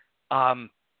is a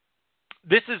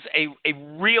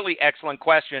really excellent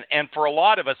question. And for a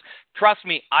lot of us, trust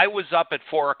me, I was up at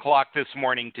 4 o'clock this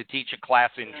morning to teach a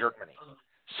class in Germany.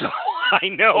 So I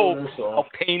know how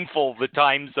painful the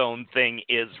time zone thing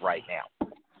is right now.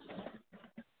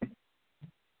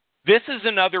 This is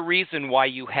another reason why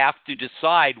you have to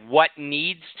decide what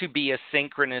needs to be a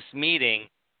synchronous meeting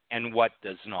and what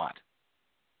does not.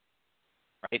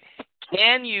 Right?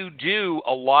 Can you do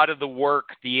a lot of the work,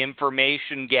 the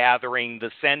information gathering, the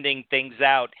sending things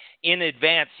out in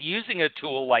advance using a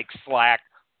tool like Slack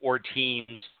or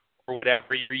Teams or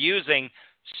whatever you're using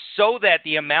so that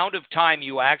the amount of time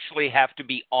you actually have to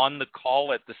be on the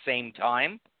call at the same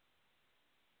time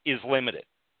is limited.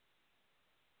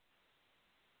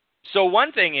 So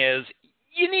one thing is,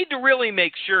 you need to really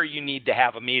make sure you need to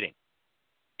have a meeting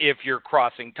if you're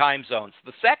crossing time zones.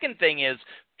 The second thing is,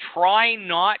 try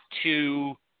not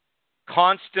to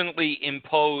constantly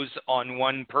impose on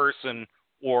one person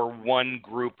or one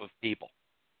group of people.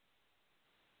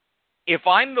 If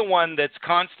I'm the one that's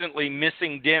constantly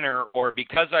missing dinner, or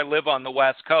because I live on the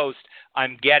West Coast,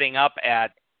 I'm getting up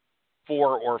at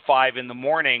 4 or 5 in the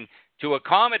morning to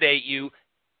accommodate you,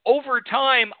 over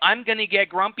time, I'm going to get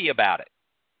grumpy about it.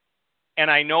 And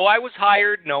I know I was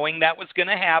hired knowing that was going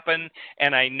to happen,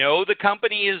 and I know the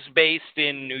company is based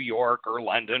in New York or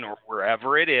London or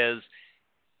wherever it is.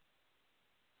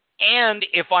 And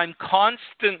if I'm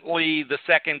constantly the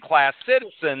second-class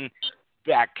citizen,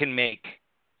 that can make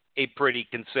a pretty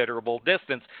considerable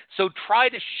distance. So try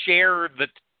to share the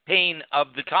pain of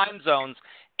the time zones.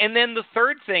 And then the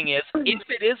third thing is, if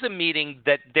it is a meeting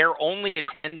that they're only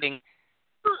attending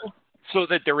so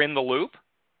that they're in the loop,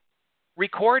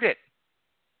 record it.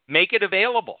 Make it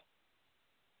available.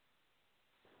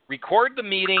 Record the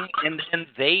meeting, and then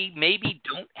they maybe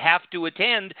don't have to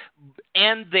attend,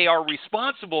 and they are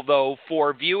responsible, though,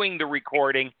 for viewing the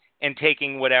recording and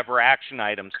taking whatever action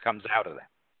items comes out of that.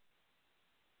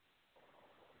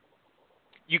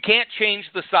 You can't change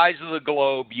the size of the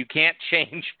globe. You can't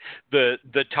change the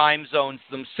time zones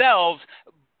themselves,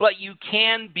 but you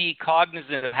can be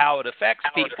cognizant of how it affects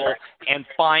people and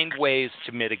find ways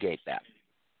to mitigate that.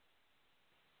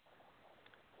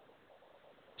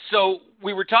 So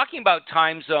we were talking about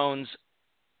time zones.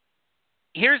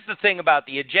 Here's the thing about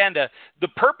the agenda. The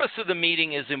purpose of the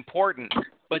meeting is important,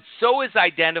 but so is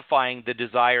identifying the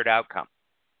desired outcome.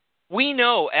 We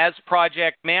know as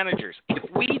project managers, if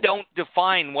we don't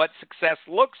define what success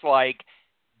looks like,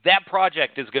 that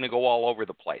project is going to go all over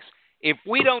the place. If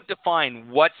we don't define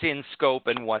what's in scope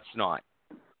and what's not,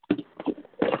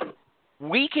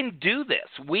 we can do this.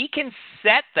 We can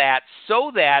set that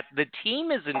so that the team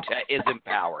is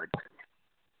empowered.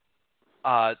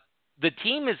 The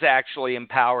team is actually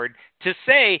empowered to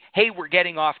say, hey, we're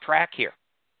getting off track here.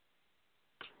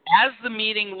 As the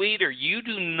meeting leader, you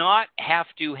do not have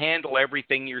to handle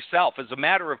everything yourself. As a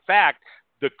matter of fact,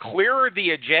 the clearer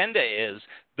the agenda is,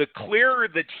 the clearer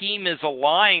the team is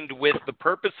aligned with the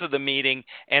purpose of the meeting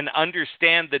and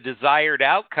understand the desired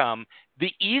outcome,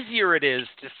 the easier it is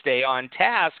to stay on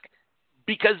task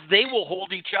because they will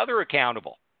hold each other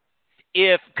accountable.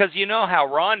 Because you know how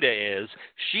Rhonda is,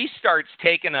 she starts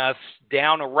taking us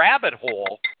down a rabbit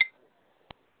hole.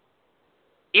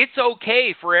 It's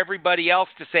okay for everybody else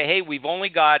to say, hey, we've only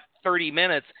got 30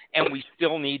 minutes and we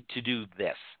still need to do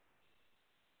this.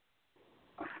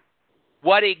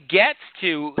 What it gets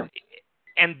to,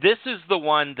 and this is the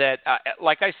one that,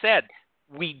 like I said,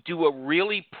 we do a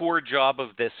really poor job of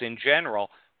this in general,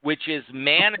 which is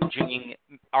managing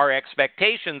our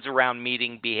expectations around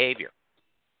meeting behavior.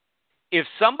 If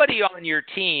somebody on your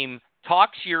team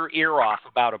talks your ear off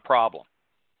about a problem,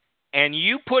 and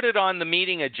you put it on the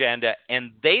meeting agenda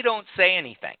and they don't say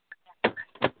anything,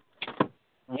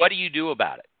 what do you do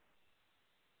about it?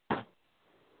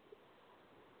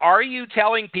 Are you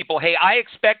telling people, hey, I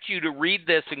expect you to read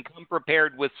this and come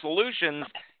prepared with solutions,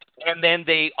 and then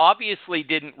they obviously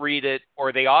didn't read it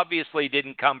or they obviously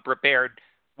didn't come prepared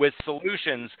with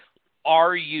solutions?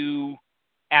 Are you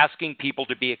asking people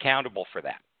to be accountable for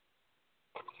that?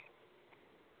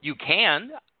 You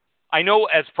can. I know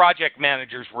as project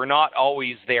managers, we're not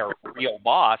always their real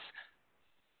boss,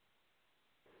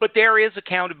 but there is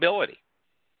accountability.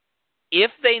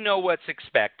 If they know what's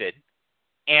expected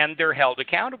and they're held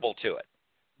accountable to it.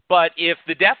 But if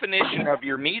the definition of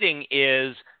your meeting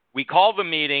is we call the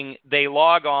meeting, they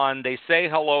log on, they say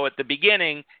hello at the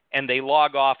beginning, and they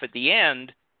log off at the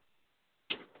end,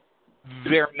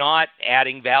 they're not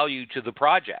adding value to the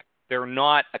project. They're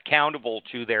not accountable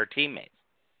to their teammates.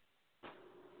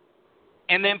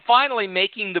 And then finally,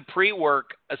 making the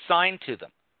pre-work assigned to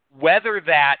them, whether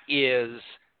that is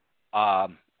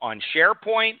on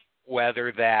SharePoint,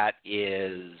 whether that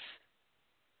is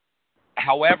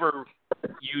however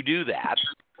you do that,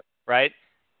 right?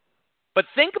 But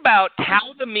think about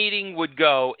how the meeting would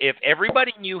go if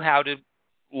everybody knew how to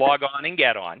log on and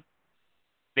get on.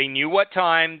 They knew what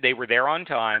time, they were there on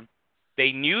time,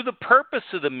 they knew the purpose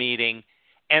of the meeting,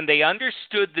 and they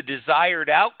understood the desired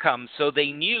outcome, so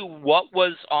they knew what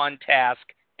was on task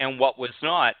and what was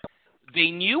not.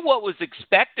 They knew what was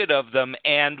expected of them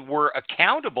and were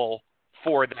accountable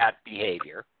for that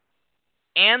behavior.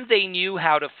 And they knew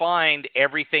how to find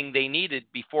everything they needed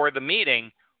before the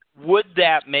meeting. would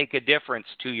that make a difference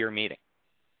to your meeting?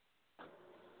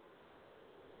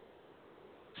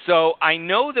 So I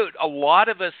know that a lot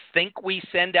of us think we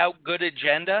send out good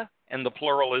agenda, and the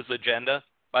plural is agenda,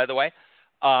 by the way.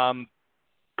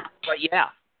 But yeah,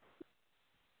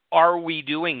 are we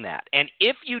doing that? And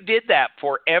if you did that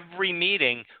for every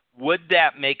meeting, would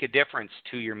that make a difference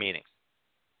to your meetings?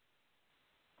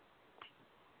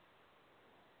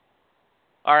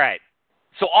 All right.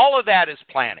 So all of that is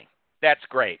planning. That's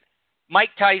great.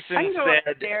 Mike Tyson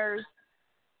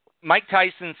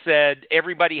said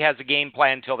everybody has a game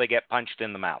plan until they get punched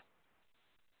in the mouth.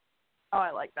 Oh,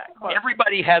 I like that quote.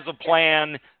 Everybody has a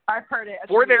plan I've heard it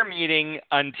for their meeting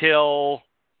until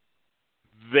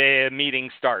the meeting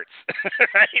starts.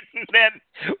 Right?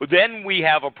 Then we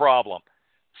have a problem.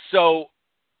 So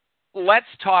let's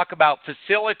talk about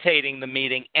facilitating the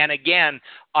meeting. And again,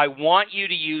 I want you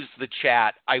to use the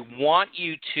chat. I want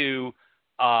you to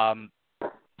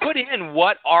put in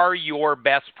what are your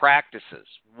best practices.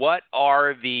 What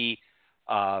are the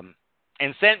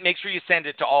make sure you send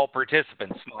it to all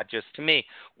participants, not just to me.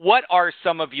 What are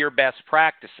some of your best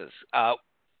practices?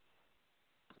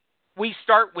 We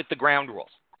start with the ground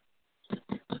rules.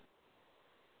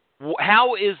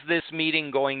 How is this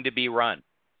meeting going to be run?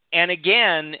 And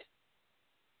again,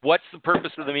 what's the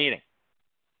purpose of the meeting?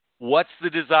 What's the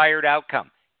desired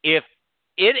outcome? If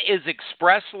it is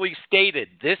expressly stated,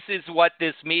 this is what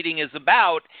this meeting is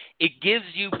about, it gives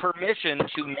you permission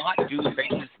to not do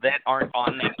things that aren't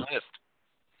on that list.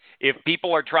 If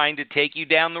people are trying to take you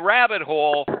down the rabbit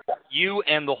hole, you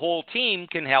and the whole team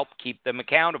can help keep them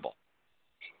accountable.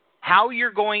 How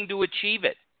you're going to achieve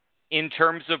it in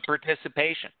terms of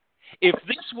participation. If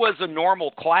this was a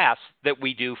normal class that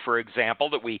we do, for example,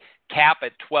 that we cap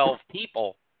at 12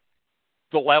 people,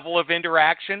 the level of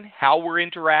interaction, how we're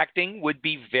interacting would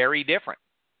be very different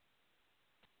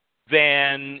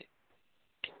than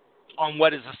on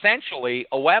what is essentially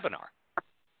a webinar.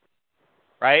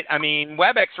 Right? I mean,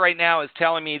 WebEx right now is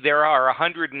telling me there are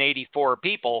 184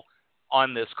 people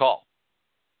on this call.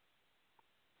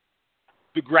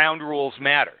 The ground rules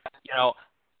matter. You know,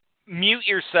 mute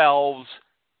yourselves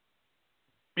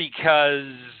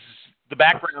because the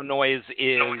background noise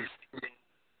is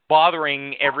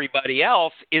bothering everybody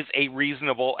else is a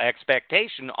reasonable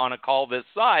expectation on a call this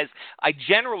size. I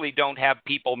generally don't have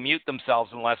people mute themselves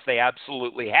unless they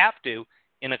absolutely have to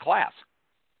in a class.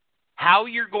 How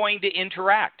you're going to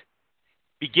interact.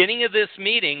 Beginning of this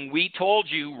meeting, we told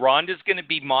you Rhonda's going to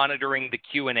be monitoring the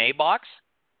Q&A box,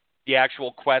 the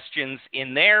actual questions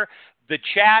in there. The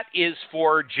chat is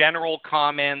for general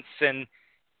comments and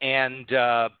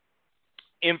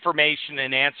information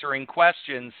and answering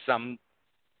questions, some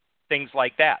things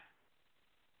like that.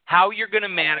 How you're going to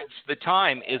manage the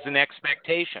time is an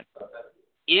expectation.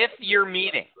 If you're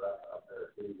meeting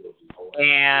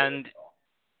and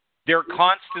they're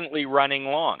constantly running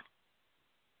long,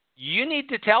 you need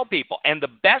to tell people. And the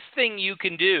best thing you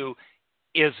can do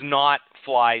is not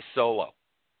fly solo.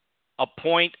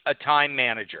 Appoint a time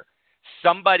manager,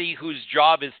 somebody whose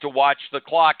job is to watch the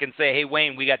clock and say, hey,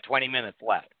 Wayne, we got 20 minutes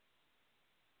left.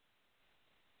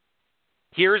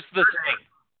 Here's the thing.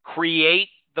 Create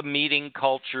the meeting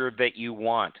culture that you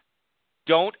want.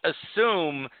 Don't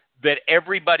assume that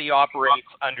everybody operates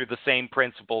under the same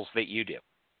principles that you do.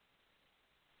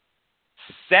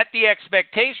 Set the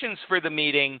expectations for the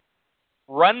meeting,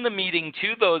 run the meeting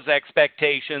to those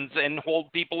expectations, and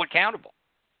hold people accountable.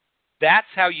 That's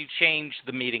how you change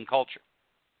the meeting culture.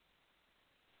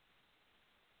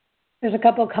 There's a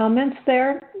couple of comments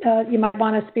there you might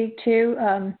want to speak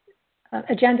to.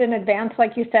 Agenda in advance,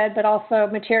 like you said, but also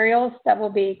materials that will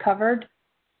be covered.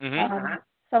 Mm-hmm.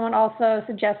 Someone also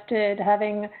suggested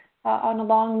having on a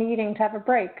long meeting to have a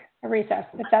break, a recess,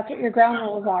 if that's what your ground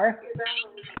rules are.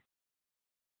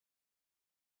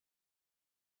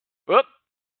 Whoop.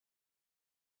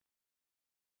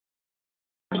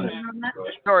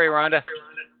 Sorry, Rhonda.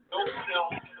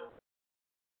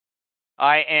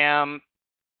 I am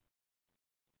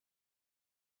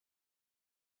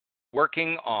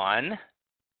working on,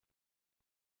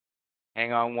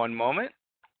 hang on one moment.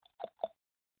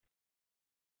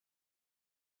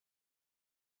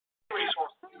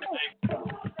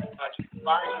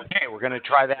 Okay, we're going to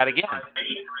try that again.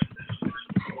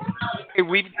 Okay,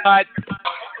 we've got,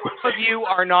 some of you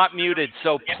are not muted,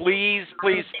 so please,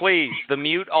 please, please, the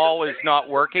mute all is not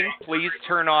working. Please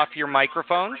turn off your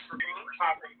microphones.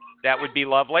 That would be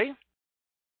lovely.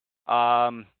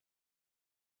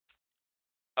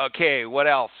 Okay, what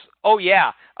else? Oh,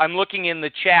 yeah, I'm looking in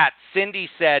the chat. Cindy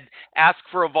said, ask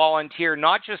for a volunteer,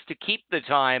 not just to keep the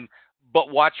time, but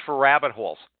watch for rabbit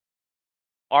holes.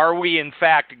 Are we, in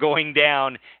fact, going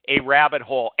down a rabbit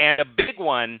hole? And a big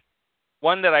one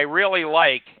that I really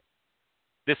like,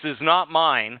 this is not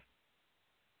mine,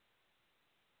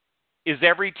 is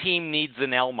every team needs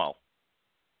an Elmo.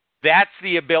 That's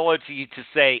the ability to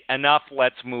say, enough,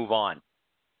 let's move on.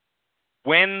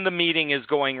 When the meeting is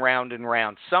going round and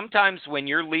round, sometimes when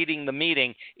you're leading the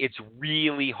meeting, it's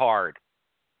really hard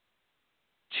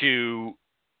to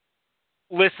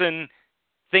listen,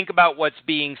 think about what's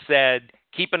being said,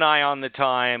 keep an eye on the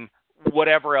time,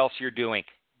 whatever else you're doing.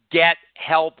 Get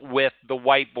help with the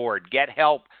whiteboard. Get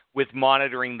help with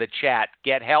monitoring the chat.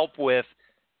 Get help with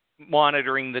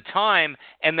monitoring the time.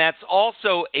 And that's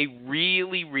also a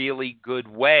really, really good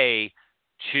way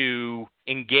to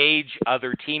engage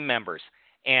other team members.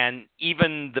 And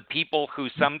even the people who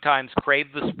sometimes crave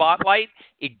the spotlight,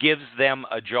 it gives them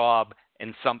a job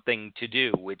and something to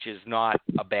do, which is not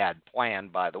a bad plan,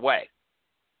 by the way.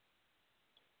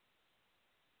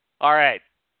 All right.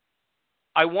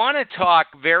 I want to talk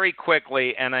very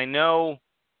quickly, and I know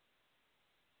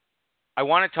I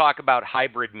want to talk about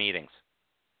hybrid meetings.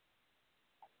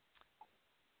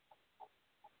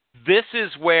 This is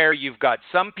where you've got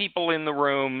some people in the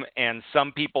room and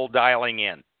some people dialing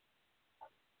in.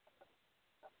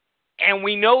 And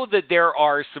we know that there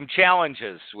are some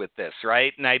challenges with this,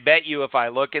 right? And I bet you if I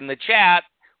look in the chat,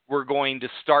 we're going to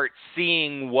start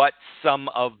seeing what some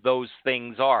of those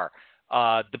things are.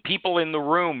 The people in the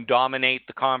room dominate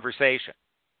the conversation.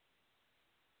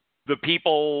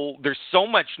 There's so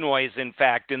much noise, in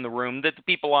fact, in the room that the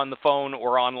people on the phone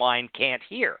or online can't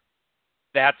hear.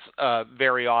 That's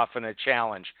very often a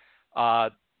challenge.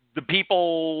 The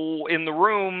people in the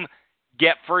room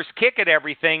get first kick at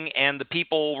everything, and the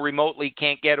people remotely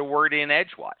can't get a word in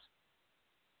edgewise.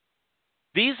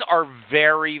 These are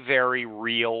very, very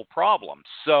real problems.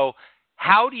 So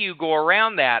how do you go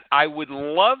around that? I would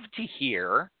love to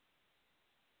hear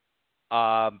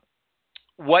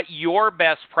what your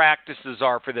best practices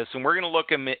are for this, and we're going to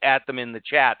look at them in the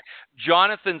chat.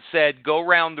 Jonathan said, go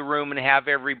around the room and have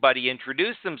everybody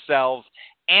introduce themselves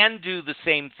and do the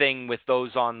same thing with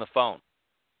those on the phone.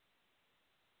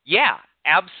 Yeah,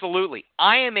 absolutely.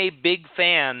 I am a big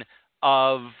fan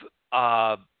of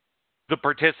the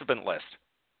participant list.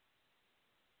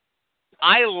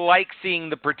 I like seeing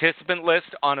the participant list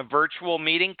on a virtual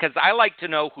meeting because I like to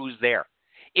know who's there.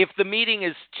 If the meeting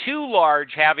is too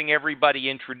large, having everybody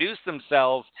introduce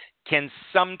themselves can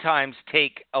sometimes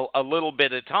take a little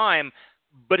bit of time,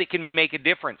 but it can make a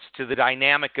difference to the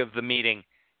dynamic of the meeting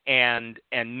and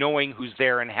knowing who's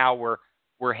there and how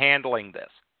we're handling this.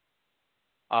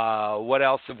 What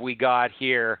else have we got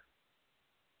here?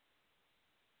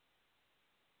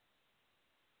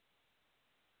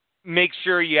 Make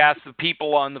sure you ask the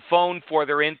people on the phone for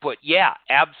their input. Yeah,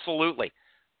 absolutely.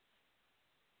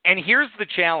 And here's the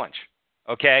challenge,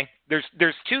 okay?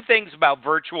 There's two things about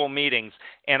virtual meetings,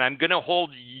 and I'm going to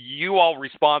hold you all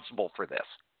responsible for this,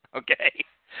 okay?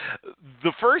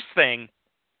 The first thing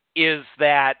is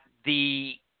that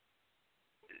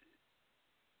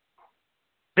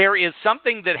there is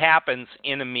something that happens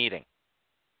in a meeting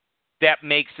that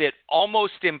makes it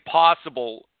almost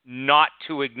impossible not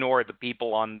to ignore the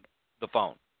people on the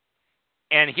phone.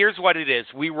 And here's what it is.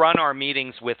 We run our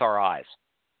meetings with our eyes.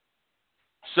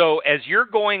 So as you're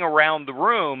going around the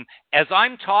room, as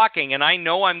I'm talking and I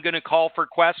know I'm going to call for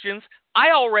questions,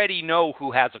 I already know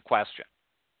who has a question,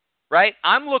 right?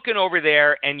 I'm looking over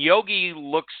there and Yogi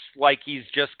looks like he's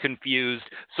just confused.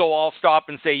 So I'll stop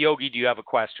and say, Yogi, do you have a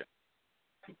question?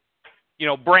 You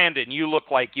know, Brandon, you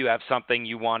look like you have something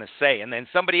you want to say. And then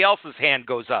somebody else's hand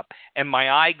goes up and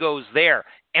my eye goes there.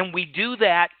 And we do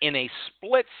that in a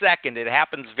split second. It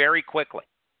happens very quickly.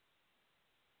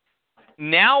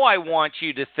 Now I want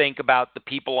you to think about the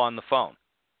people on the phone.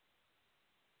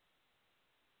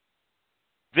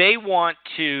 They want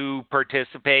to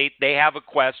participate. They have a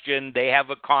question. They have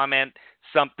a comment,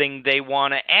 something they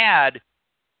want to add.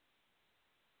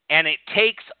 And it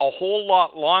takes a whole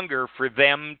lot longer for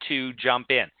them to jump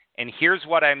in. And here's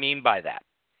what I mean by that.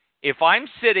 If I'm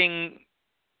sitting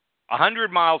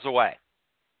 100 miles away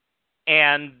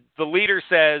and the leader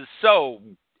says, so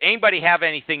anybody have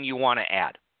anything you want to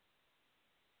add?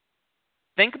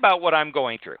 Think about what I'm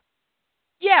going through.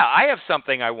 Yeah, I have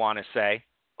something I want to say.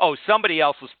 Oh, somebody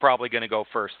else is probably going to go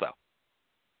first, though.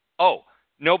 Oh,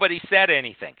 nobody said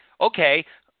anything. Okay.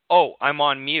 Oh, I'm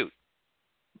on mute.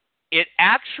 It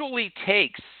actually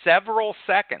takes several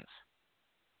seconds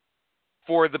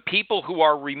for the people who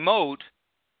are remote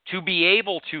to be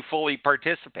able to fully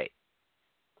participate.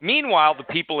 Meanwhile,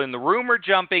 the people in the room are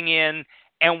jumping in,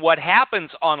 and what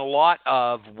happens on a lot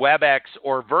of WebEx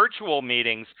or virtual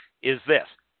meetings is this.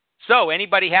 So,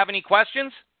 anybody have any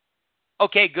questions?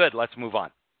 Okay, good. Let's move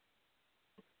on.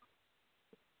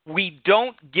 We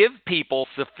don't give people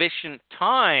sufficient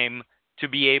time to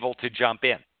be able to jump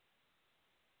in.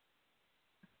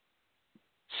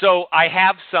 So I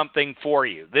have something for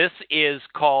you. This is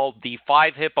called the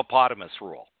 5 hippopotamus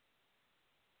rule.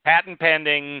 Patent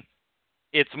pending.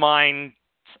 It's mine.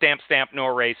 Stamp, stamp, no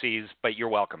erases, but you're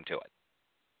welcome to it.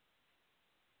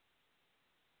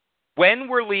 When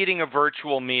we're leading a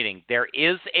virtual meeting, there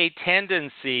is a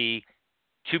tendency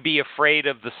to be afraid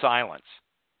of the silence.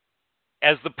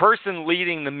 As the person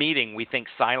leading the meeting, we think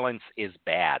silence is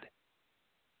bad.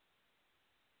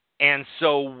 And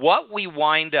so what we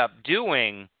wind up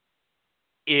doing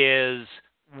is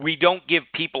we don't give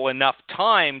people enough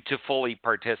time to fully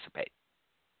participate.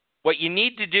 What you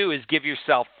need to do is give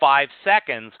yourself 5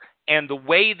 seconds, and the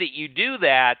way that you do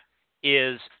that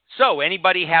is, so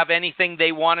anybody have anything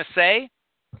they want to say?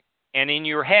 And in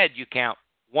your head, you count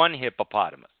 1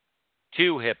 hippopotamus,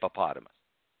 2 hippopotamus,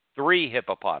 3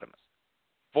 hippopotamus,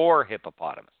 4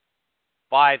 hippopotamus,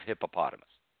 5 hippopotamus.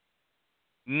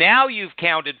 Now you've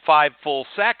counted 5 full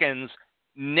seconds.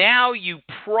 Now you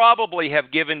probably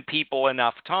have given people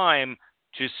enough time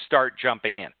to start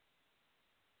jumping in.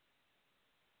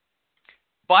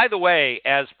 By the way,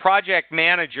 as project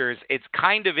managers, it's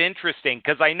kind of interesting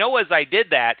because I know as I did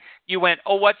that, you went,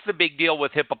 oh, what's the big deal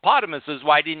with hippopotamuses?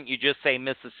 Why didn't you just say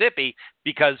Mississippi?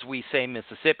 Because we say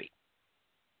Mississippi.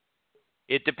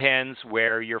 It depends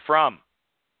where you're from.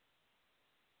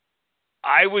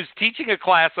 I was teaching a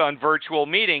class on virtual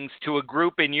meetings to a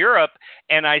group in Europe,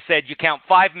 and I said, you count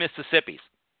 5 Mississippis.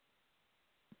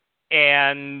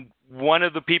 And one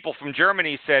of the people from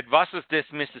Germany said, was ist das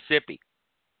Mississippi?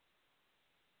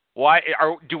 Why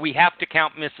do we have to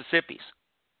count Mississippis?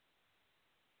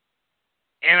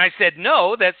 And I said,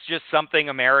 no, that's just something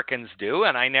Americans do,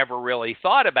 and I never really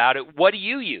thought about it. What do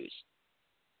you use?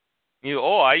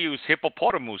 I use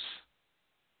hippopotamus.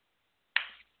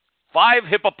 5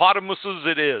 hippopotamuses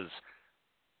it is.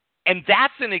 And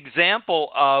that's an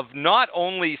example of not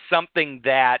only something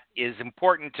that is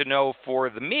important to know for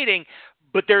the meeting,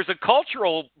 but there's a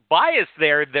cultural bias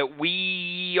there that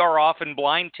we are often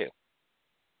blind to.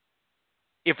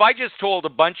 If I just told a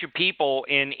bunch of people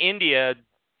in India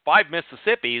 5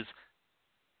 Mississippis,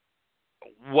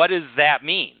 what does that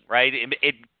mean, right?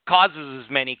 It causes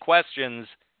as many questions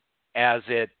as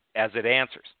it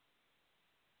answers.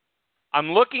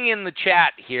 I'm looking in the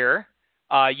chat here.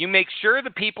 You make sure the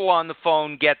people on the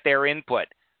phone get their input.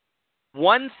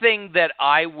 One thing that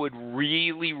I would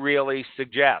really, really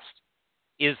suggest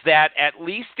is that at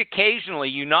least occasionally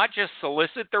you not just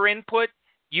solicit their input,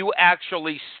 you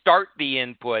actually start the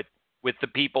input with the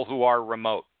people who are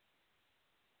remote.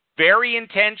 Very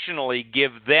intentionally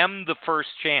give them the first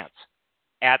chance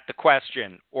at the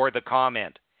question or the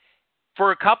comment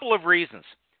for a couple of reasons.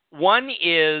 One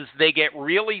is they get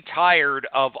really tired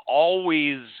of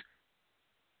always,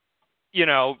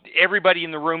 everybody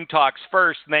in the room talks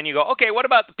first, and then you go, okay, what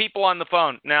about the people on the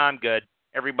phone? No, I'm good.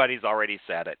 Everybody's already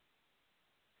said it.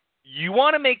 You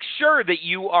want to make sure that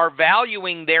you are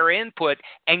valuing their input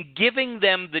and giving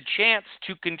them the chance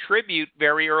to contribute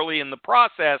very early in the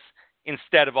process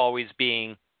instead of always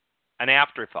being an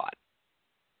afterthought.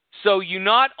 So you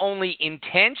not only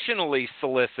intentionally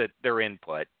solicit their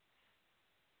input,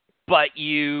 but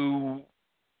you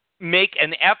make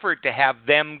an effort to have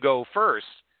them go first.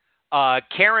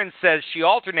 Karen says she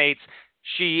alternates.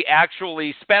 She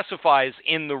actually specifies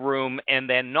in the room and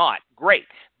then not. Great.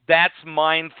 That's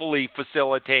mindfully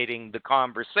facilitating the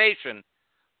conversation.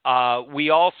 We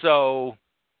also,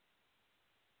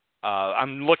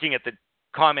 I'm looking at the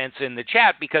comments in the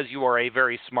chat because you are a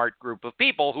very smart group of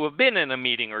people who have been in a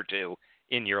meeting or two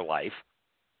in your life.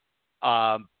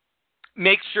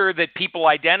 Make sure that people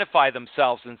identify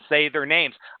themselves and say their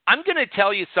names. I'm going to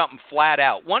tell you something flat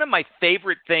out. One of my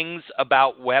favorite things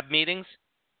about web meetings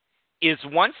is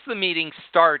once the meeting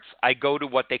starts, I go to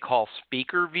what they call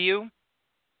speaker view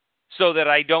so that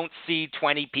I don't see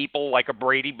 20 people like a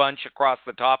Brady Bunch across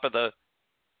the top of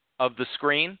the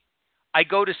screen. I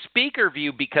go to speaker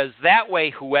view because that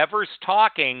way whoever's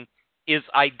talking is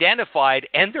identified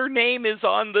and their name is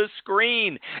on the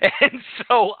screen. And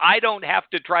so I don't have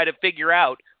to try to figure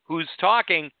out who's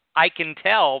talking. I can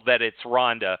tell that it's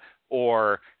Rhonda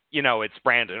or, it's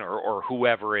Brandon or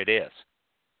whoever it is.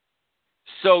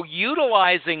 So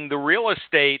utilizing the real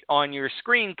estate on your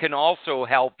screen can also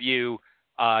help you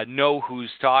know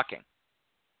who's talking,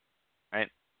 right?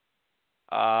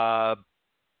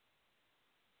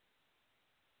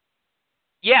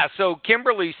 Yeah, so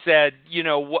Kimberly said,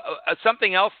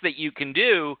 something else that you can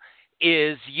do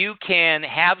is you can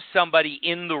have somebody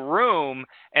in the room,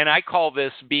 and I call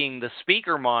this being the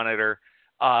speaker monitor,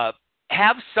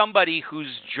 have somebody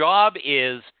whose job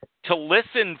is to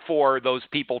listen for those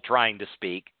people trying to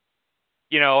speak.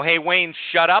 You know, hey, Wayne,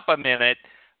 shut up a minute.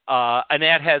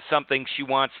 Annette has something she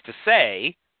wants to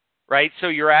say, right? So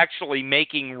you're actually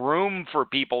making room for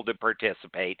people to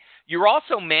participate. You're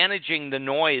also managing the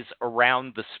noise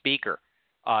around the speaker,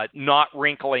 not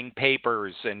wrinkling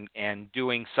papers and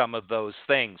doing some of those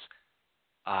things.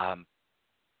 One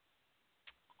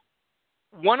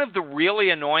of the really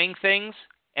annoying things,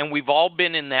 and we've all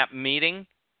been in that meeting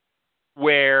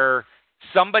where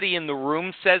somebody in the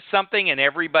room says something and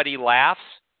everybody laughs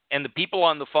and the people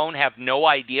on the phone have no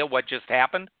idea what just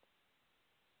happened.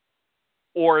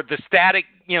 Or the static,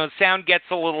 sound gets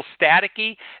a little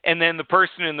staticky, and then the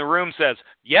person in the room says,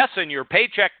 yes, and your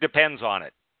paycheck depends on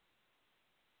it.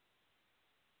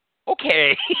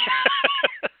 Okay.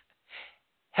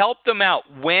 Help them out.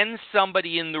 When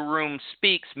somebody in the room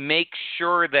speaks, make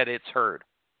sure that it's heard.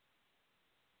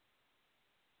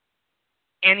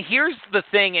 And here's the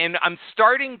thing, and I'm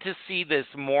starting to see this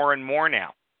more and more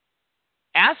now.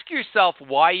 Ask yourself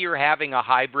why you're having a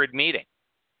hybrid meeting.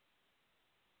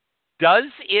 Does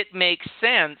it make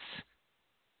sense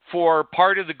for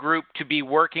part of the group to be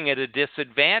working at a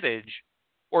disadvantage,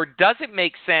 or does it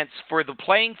make sense for the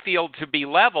playing field to be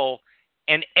level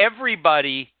and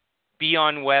everybody be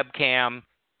on webcam,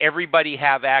 everybody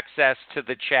have access to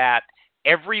the chat,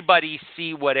 everybody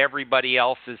see what everybody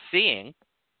else is seeing?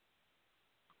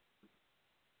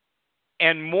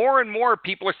 And more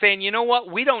people are saying, you know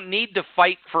what, we don't need to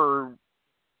fight for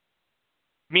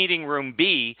meeting room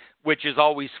B, which is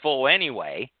always full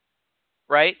anyway,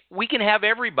 right? We can have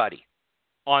everybody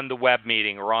on the web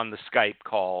meeting or on the Skype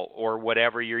call or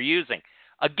whatever you're using.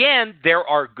 Again, there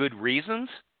are good reasons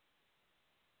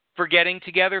for getting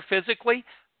together physically,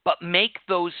 but make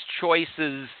those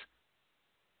choices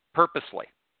purposely,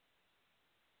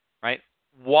 right?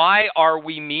 Why are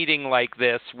we meeting like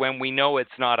this when we know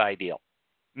it's not ideal?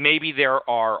 Maybe there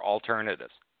are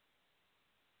alternatives.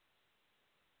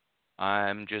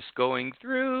 I'm just going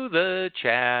through the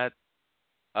chat.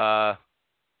 Oh,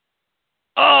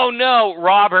 no,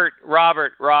 Robert.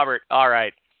 All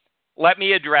right. Let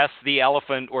me address the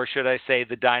elephant, or should I say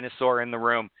the dinosaur in the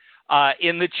room.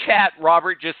 In the chat,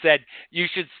 Robert just said, you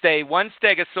should say one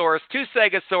Stegosaurus, two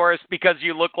Stegosaurus, because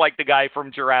you look like the guy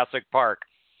from Jurassic Park.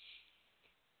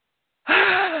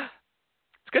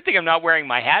 It's a good thing I'm not wearing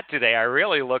my hat today. I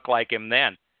really look like him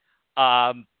then.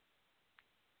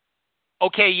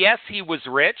 Okay, yes, he was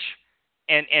rich,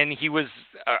 and he was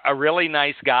a really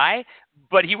nice guy,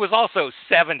 but he was also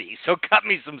 70, so cut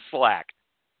me some slack.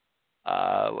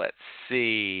 Let's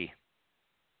see.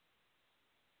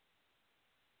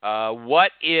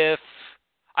 What if...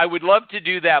 I would love to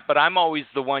do that, but I'm always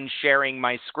the one sharing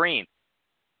my screen.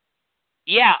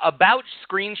 Yeah, about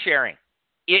screen sharing.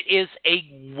 It is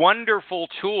a wonderful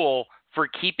tool for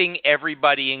keeping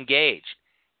everybody engaged.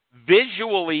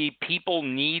 Visually, people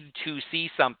need to see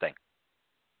something.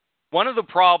 One of the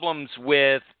problems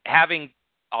with having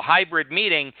a hybrid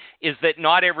meeting is that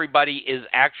not everybody is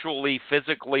actually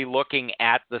physically looking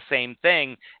at the same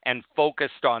thing and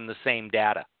focused on the same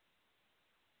data.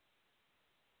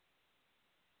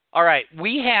 All right,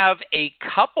 we have a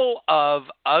couple of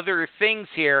other things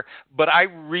here, but I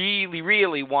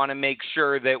really want to make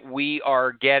sure that we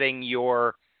are getting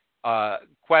your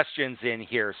questions in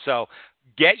here. So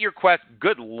get your questions.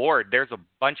 Good Lord, there's a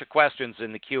bunch of questions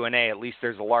in the Q&A. At least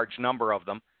there's a large number of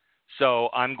them. So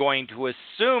I'm going to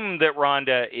assume that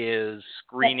Rhonda is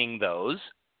screening those.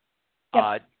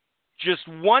 Yep. Just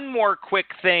one more quick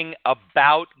thing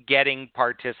about getting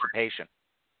participation,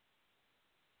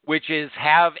 which is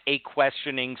have a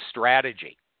questioning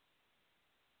strategy.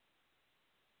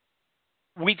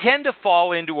 We tend to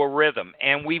fall into a rhythm,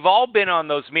 and we've all been on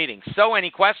those meetings. So,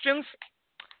 any questions?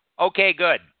 Okay,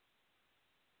 good.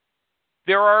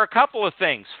 There are a couple of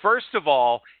things. First of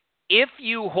all, if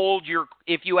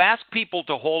you ask people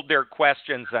to hold their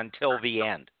questions until the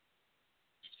end,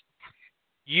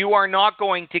 you are not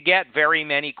going to get very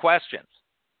many questions.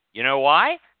 You know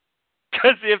why?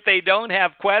 Because if they don't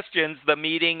have questions, the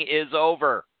meeting is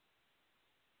over.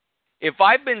 If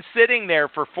I've been sitting there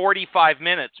for 45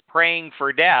 minutes praying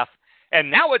for death,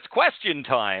 and now it's question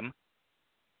time,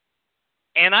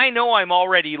 and I know I'm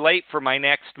already late for my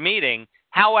next meeting,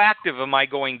 how active am I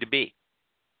going to be?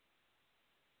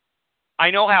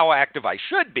 I know how active I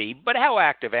should be, but how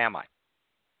active am I?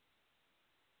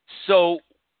 So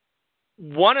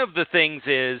one of the things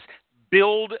is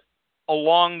build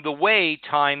along the way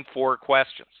time for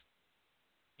questions.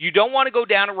 You don't want to go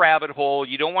down a rabbit hole.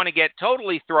 You don't want to get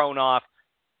totally thrown off.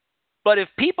 But if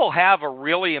people have a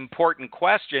really important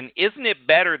question, isn't it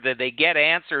better that they get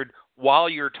answered while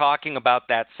you're talking about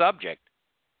that subject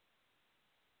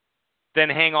than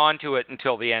hang on to it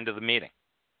until the end of the meeting?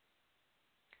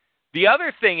 The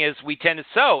other thing is we tend to,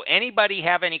 so anybody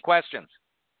have any questions?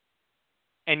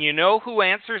 And you know who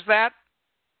answers that?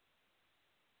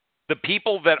 The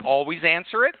people that always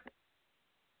answer it,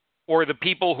 or the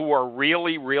people who are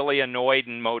really, really annoyed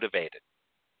and motivated?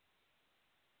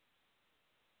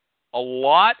 A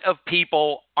lot of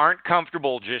people aren't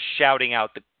comfortable just shouting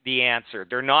out the answer.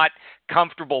 They're not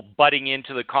comfortable butting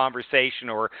into the conversation,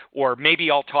 or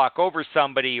maybe I'll talk over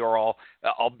somebody, or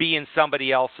I'll be in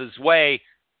somebody else's way.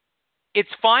 It's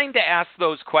fine to ask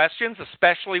those questions,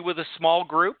 especially with a small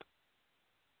group.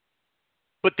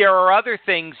 But there are other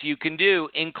things you can do,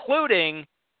 including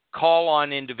call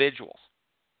on individuals.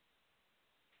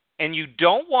 And you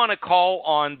don't want to call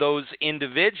on those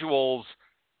individuals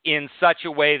in such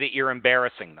a way that you're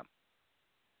embarrassing them.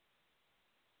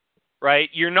 Right?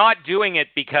 You're not doing it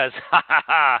because,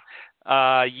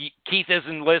 Keith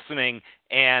isn't listening,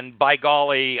 and by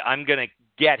golly, I'm going to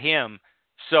get him.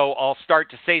 So I'll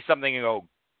start to say something and go,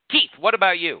 Keith, what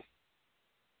about you?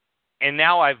 And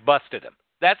now I've busted him.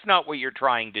 That's not what you're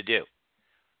trying to do.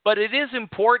 But it is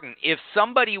important. If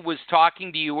somebody was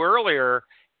talking to you earlier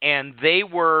and they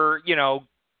were,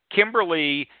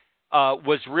 Kimberly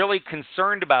was really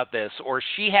concerned about this, or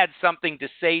she had something to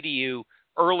say to you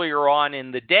earlier on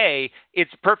in the day,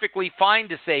 it's perfectly fine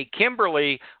to say,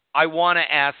 Kimberly, I want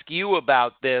to ask you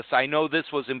about this. I know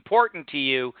this was important to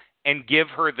you, and give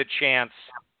her the chance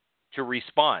to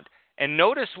respond. And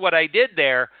notice what I did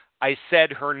there. I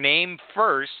said her name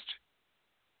first,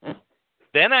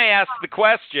 then I asked the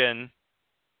question,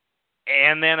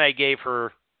 and then I gave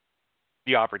her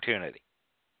the opportunity.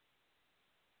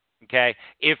 Okay?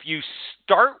 If you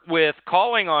start with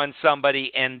calling on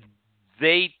somebody and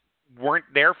they weren't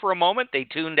there for a moment, they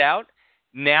tuned out,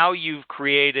 now you've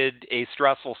created a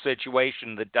stressful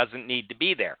situation that doesn't need to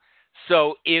be there.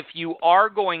 So if you are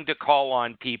going to call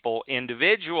on people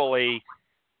individually,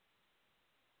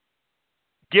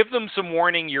 give them some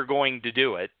warning you're going to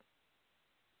do it.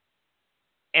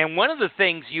 And one of the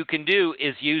things you can do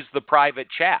is use the private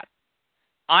chat.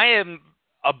 I am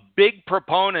a big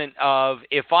proponent of,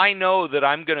 if I know that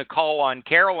I'm going to call on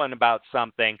Carolyn about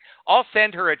something, I'll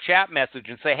send her a chat message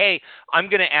and say, hey, I'm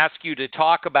going to ask you to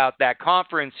talk about that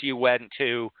conference you went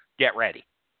to. Get ready.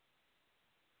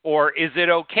 Or is it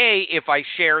okay if I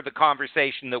share the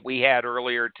conversation that we had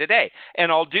earlier today?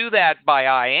 And I'll do that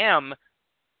by IM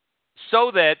so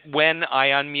that when I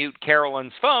unmute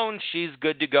Carolyn's phone, she's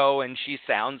good to go and she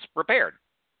sounds prepared.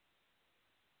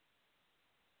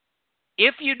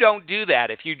 If you don't do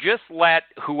that, if you just let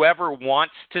whoever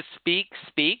wants to speak,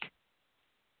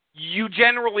 you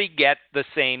generally get the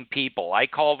same people. I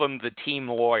call them the team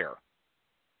lawyer.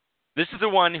 This is the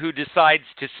one who decides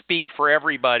to speak for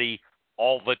everybody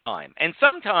all the time. And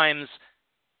sometimes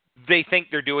they think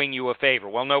they're doing you a favor.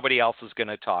 Well, nobody else is going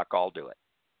to talk. I'll do it.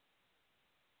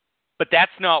 But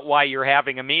that's not why you're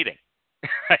having a meeting.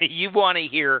 You want to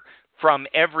hear from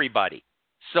everybody.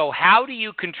 So how do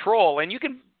you control, and you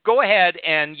can go ahead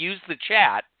and use the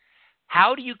chat,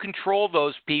 how do you control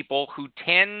those people who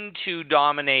tend to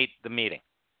dominate the meeting?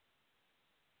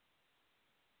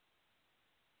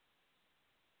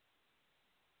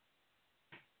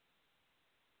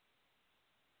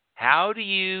 How do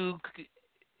you,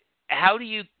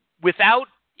 without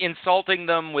insulting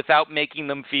them, without making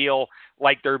them feel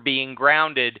like they're being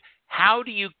grounded, how do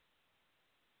you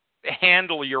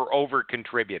handle your over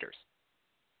contributors?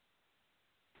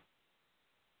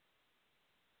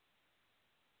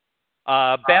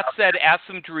 Beth said, ask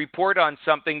them to report on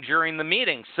something during the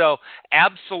meeting. So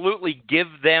absolutely give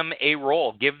them a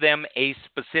role. Give them a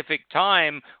specific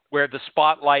time where the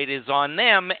spotlight is on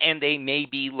them, and they may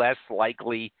be less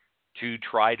likely to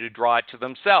try to draw it to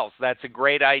themselves. That's a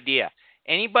great idea.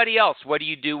 Anybody else? What do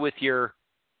you do with your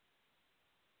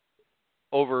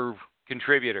over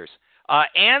contributors?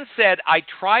 Anne said, I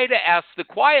try to ask the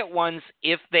quiet ones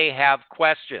if they have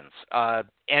questions.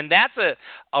 And that's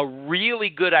a really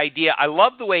good idea. I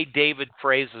love the way David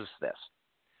phrases this.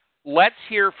 Let's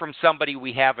hear from somebody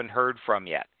we haven't heard from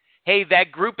yet. Hey,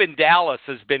 that group in Dallas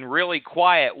has been really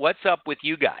quiet. What's up with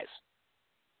you guys?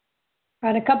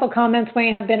 And a couple comments,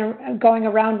 Wayne, have been going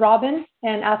around Robin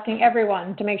and asking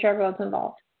everyone to make sure everyone's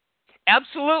involved.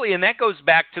 Absolutely, and that goes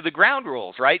back to the ground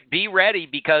rules, right? Be ready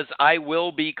because I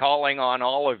will be calling on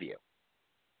all of you.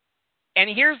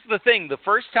 And here's the thing, the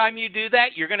first time you do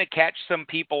that, you're going to catch some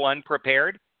people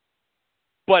unprepared.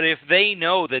 But if they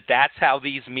know that that's how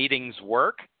these meetings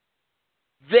work,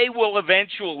 they will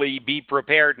eventually be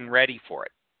prepared and ready for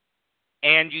it.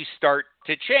 And you start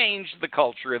to change the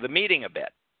culture of the meeting a bit.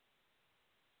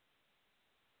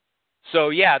 So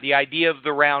yeah, the idea of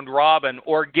the round robin,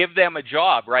 or give them a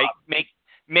job, right?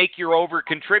 Make your over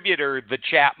contributor the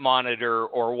chat monitor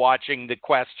or watching the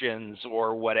questions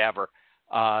or whatever.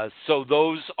 So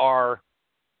those are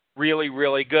really,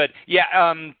 really good.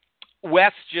 Yeah,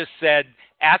 Wes just said,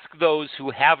 ask those who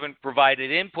haven't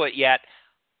provided input yet.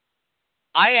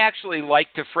 I actually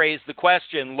like to phrase the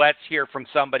question, let's hear from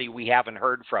somebody we haven't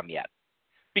heard from yet.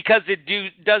 Because it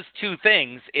does two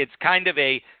things. It's kind of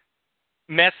a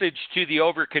message to the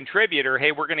over contributor,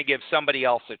 hey, we're going to give somebody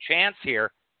else a chance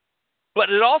here.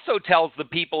 But it also tells the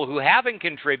people who haven't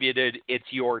contributed, it's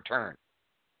your turn.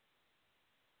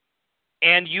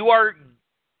 And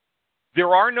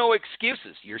there are no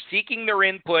excuses. You're seeking their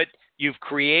input. You've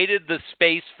created the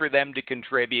space for them to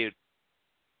contribute.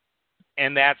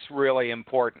 And that's really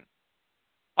important.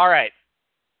 All right.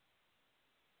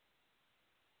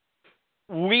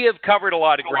 We have covered a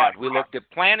lot of ground. We looked at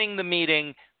planning the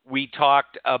meeting. We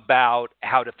talked about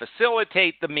how to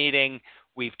facilitate the meeting.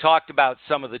 We've talked about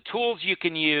some of the tools you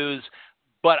can use.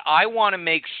 But I want to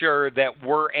make sure that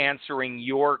we're answering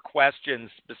your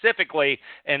questions specifically,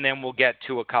 and then we'll get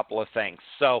to a couple of things.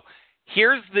 So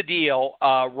here's the deal.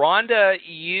 Rhonda,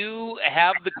 you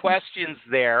have the questions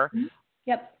there.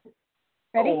 Yep.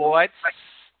 Ready? Let's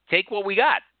take what we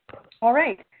got. All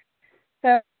right.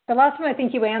 So the last one I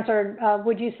think you answered,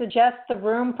 would you suggest the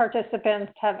room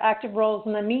participants have active roles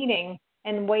in the meeting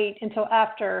and wait until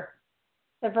after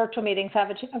the virtual meetings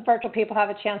virtual people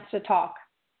have a chance to talk?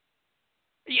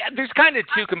 Yeah, there's kind of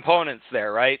two components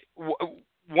there, right?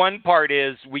 One part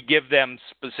is we give them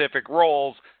specific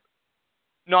roles,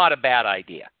 not a bad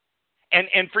idea. And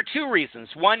for two reasons.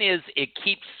 One is it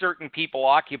keeps certain people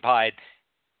occupied.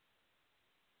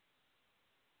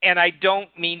 And I don't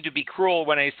mean to be cruel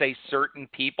when I say certain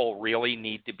people really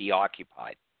need to be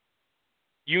occupied.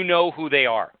 You know who they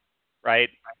are, right?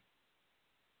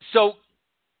 So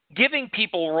giving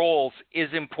people roles is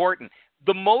important.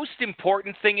 The most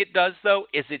important thing it does, though,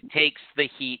 is it takes the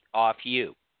heat off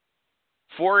you.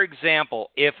 For example,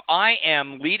 if I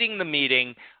am leading the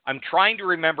meeting, I'm trying to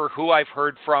remember who I've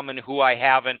heard from and who I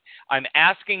haven't. I'm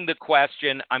asking the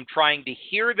question. I'm trying to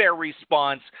hear their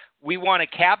response. We want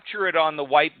to capture it on the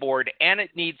whiteboard, and it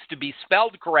needs to be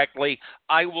spelled correctly.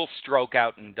 I will stroke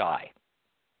out and die.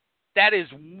 That is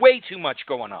way too much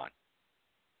going on.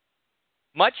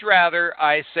 Much rather,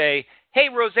 I say, hey,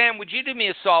 Roseanne, would you do me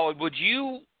a solid? Would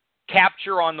you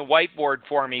capture on the whiteboard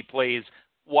for me, please,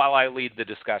 while I lead the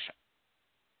discussion?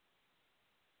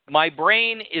 My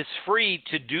brain is free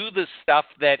to do the stuff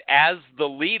that, as the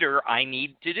leader, I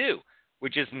need to do,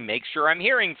 which is make sure I'm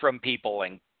hearing from people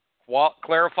and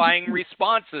clarifying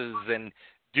responses and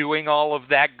doing all of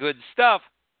that good stuff.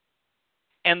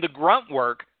 And the grunt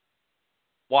work,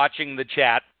 watching the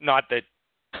chat, not that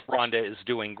Rhonda is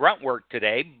doing grunt work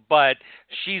today, but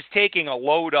she's taking a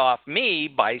load off me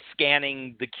by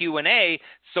scanning the Q&A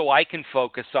so I can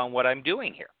focus on what I'm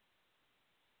doing here.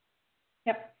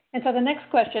 Yep. And so the next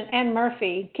question, Ann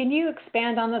Murphy, can you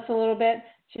expand on this a little bit?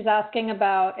 She's asking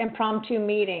about impromptu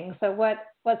meetings. So what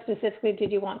specifically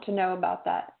did you want to know about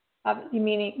that?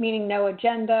 Meaning no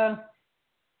agenda?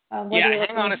 Yeah,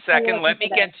 hang on a second. Let me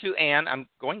get to Ann. I'm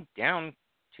going down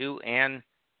to Ann.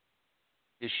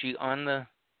 Is she on the...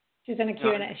 She's in a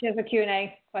Q&A. She has a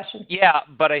Q&A question. Yeah,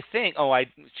 but I think,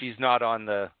 she's not on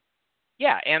the...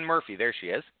 Yeah, Ann Murphy. There she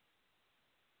is.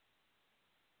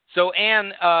 So,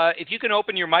 Ann, if you can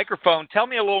open your microphone, tell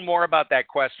me a little more about that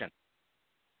question.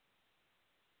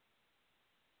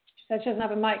 She said she doesn't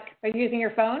have a mic. Are you using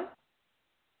your phone?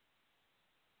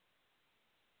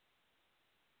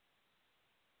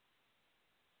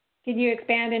 Can you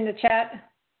expand in the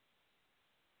chat?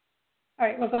 All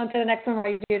right, we'll go on to the next one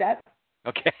where you do that.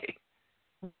 Okay.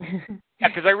 Yeah,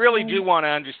 because I really do want to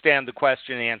understand the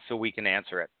question, Ann, so we can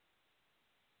answer it.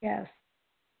 Yes.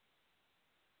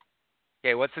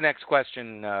 Okay, what's the next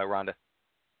question, Rhonda?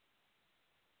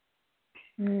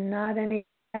 Not any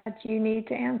that you need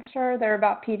to answer. They're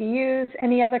about PDUs.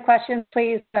 Any other questions,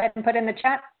 please go ahead and put in the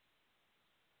chat.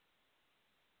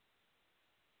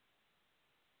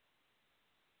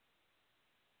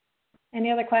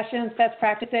 Any other questions, best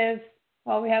practices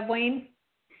while we have Wayne?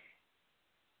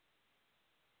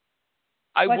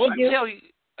 I will tell you.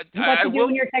 What you do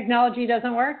when your technology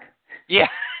doesn't work? Yeah.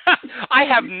 I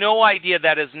have no idea.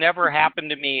 That has never happened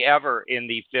to me ever in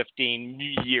the 15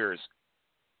 years.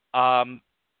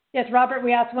 Yes, Robert,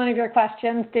 we asked one of your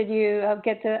questions. Did you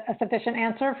get a sufficient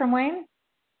answer from Wayne?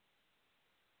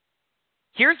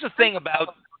 Here's the thing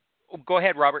about, go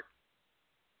ahead, Robert.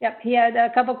 Yep, he had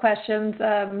a couple questions.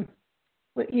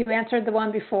 You answered the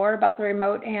one before about the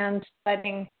remote and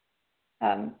letting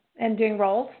and doing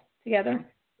roles together.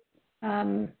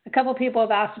 A couple people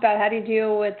have asked about how do you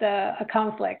deal with a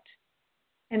conflict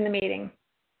in the meeting.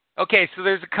 Okay, so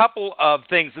there's a couple of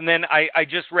things, and then I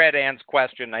just read Anne's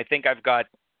question. I think I've got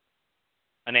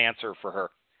an answer for her.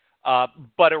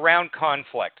 But around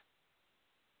conflict.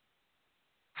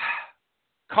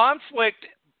 Conflict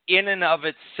in and of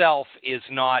itself is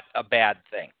not a bad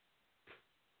thing.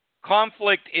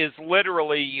 Conflict is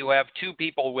literally you have two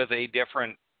people with a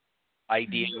different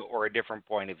idea or a different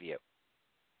point of view.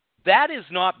 That is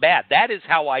not bad. That is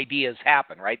how ideas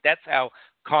happen, right? That's how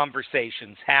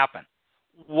conversations happen.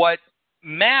 What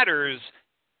matters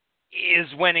is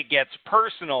when it gets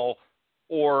personal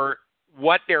or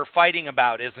what they're fighting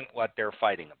about isn't what they're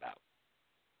fighting about.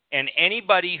 And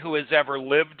anybody who has ever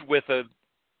lived with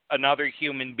another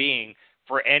human being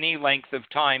for any length of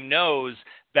time knows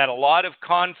that a lot of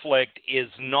conflict is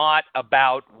not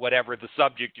about whatever the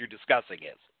subject you're discussing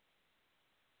is.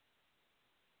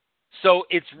 So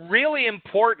it's really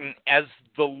important as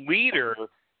the leader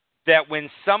that when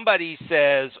somebody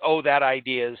says, oh, that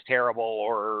idea is terrible,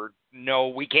 or no,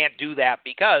 we can't do that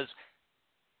because,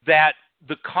 that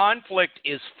the conflict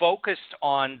is focused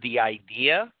on the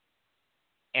idea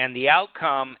and the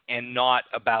outcome and not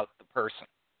about the person.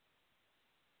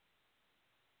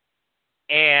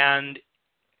 And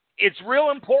it's real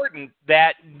important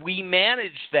that we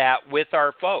manage that with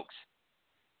our folks.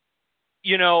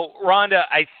 You know, Rhonda,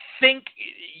 I think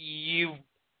you've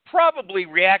probably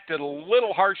reacted a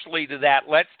little harshly to that.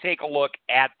 Let's take a look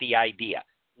at the idea.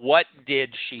 What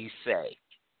did she say?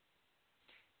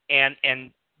 And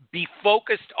be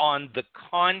focused on the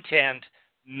content,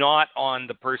 not on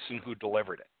the person who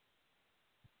delivered it.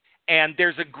 And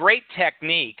there's a great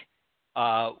technique,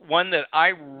 one that I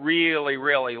really,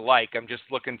 really like. I'm just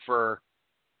looking for,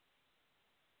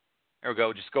 there we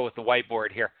go, just go with the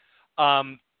whiteboard here.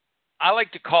 I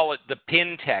like to call it the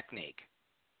pin technique.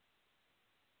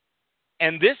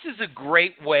 And this is a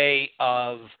great way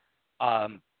of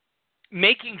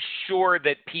making sure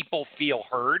that people feel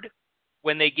heard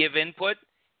when they give input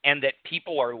and that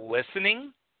people are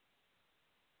listening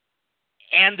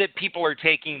and that people are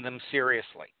taking them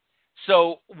seriously.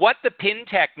 So what the pin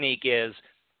technique is,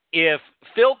 if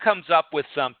Phil comes up with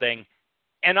something,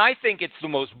 and I think it's the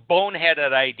most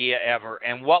boneheaded idea ever,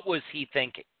 and what was he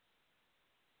thinking?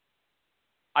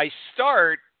 I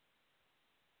start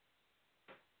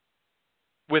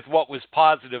with what was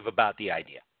positive about the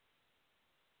idea.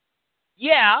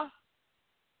 Yeah,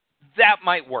 that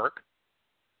might work.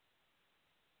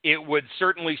 It would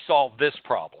certainly solve this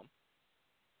problem.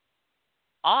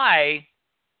 I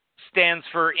stands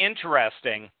for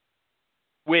interesting,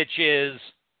 which is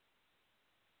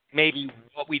maybe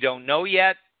what we don't know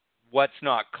yet, what's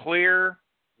not clear,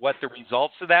 what the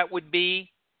results of that would be.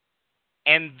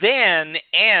 And then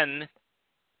N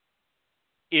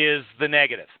is the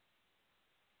negative.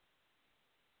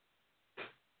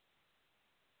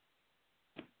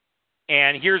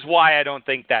 And here's why I don't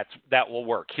think that will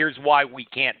work. Here's why we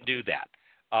can't do that.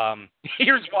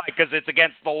 Here's why, because it's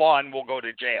against the law and we'll go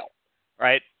to jail,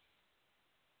 right?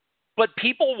 But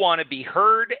people want to be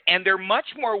heard, and they're much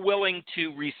more willing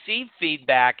to receive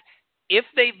feedback if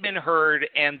they've been heard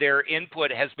and their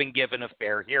input has been given a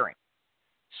fair hearing.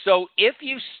 So if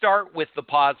you start with the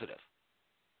positive,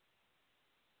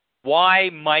 why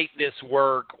might this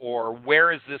work, or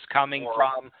where is this coming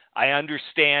from? I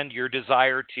understand your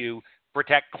desire to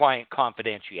protect client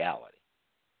confidentiality,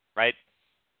 right?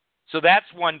 So that's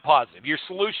one positive. Your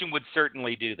solution would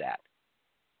certainly do that.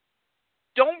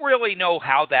 Don't really know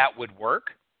how that would work.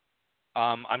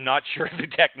 I'm not sure the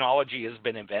technology has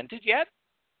been invented yet.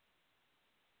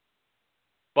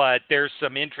 But there's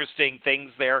some interesting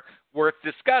things there worth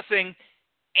discussing.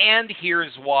 And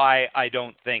here's why I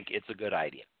don't think it's a good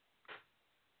idea.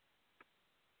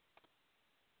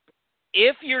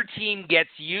 If your team gets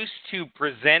used to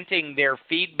presenting their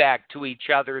feedback to each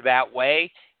other that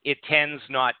way, it tends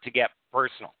not to get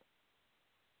personal.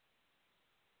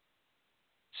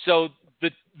 So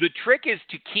the trick is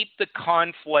to keep the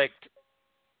conflict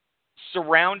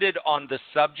surrounded on the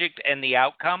subject and the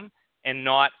outcome and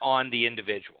not on the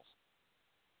individuals.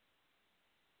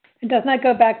 And doesn't that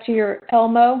go back to your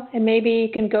Elmo? And maybe you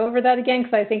can go over that again,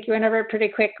 because I think you went over it pretty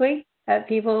quickly. That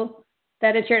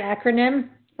is your acronym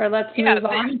for let's move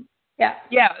on. Yeah.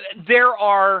 Yeah, there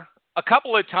are a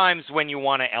couple of times when you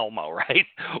want to Elmo, right?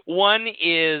 One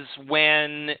is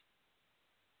when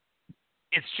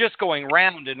it's just going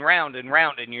round and round and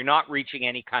round and you're not reaching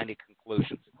any kind of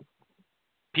conclusions.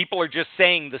 People are just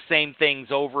saying the same things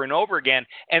over and over again,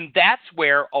 and that's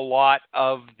where a lot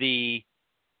of the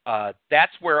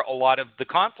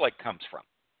conflict comes from.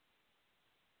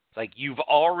 It's like, you've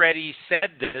already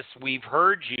said this, we've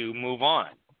heard you, move on,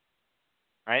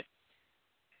 right?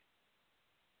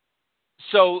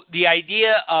 So the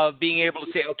idea of being able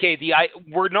to say, okay,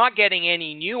 we're not getting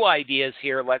any new ideas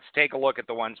here, let's take a look at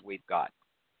the ones we've got.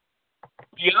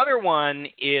 The other one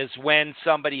is when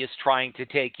somebody is trying to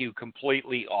take you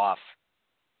completely off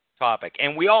topic.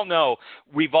 And we all know,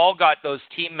 we've all got those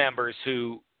team members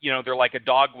who, they're like a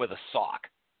dog with a sock,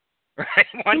 right?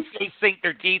 Once they sink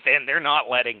their teeth in, they're not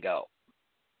letting go.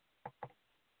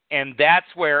 And that's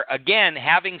where, again,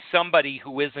 having somebody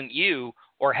who isn't you,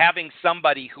 or having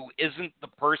somebody who isn't the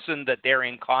person that they're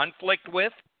in conflict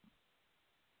with,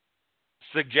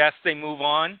 suggest they move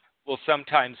on, will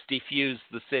sometimes defuse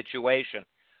the situation.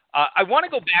 I want to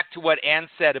go back to what Ann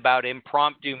said about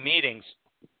impromptu meetings.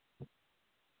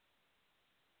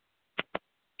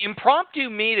 Impromptu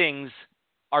meetings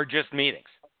are just meetings,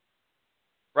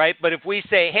 right? But if we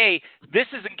say, hey, this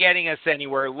isn't getting us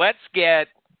anywhere, let's get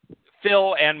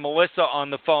Phil and Melissa on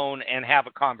the phone and have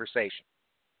a conversation.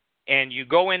 And you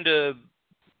go into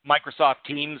Microsoft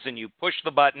Teams and you push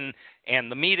the button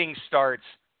and the meeting starts,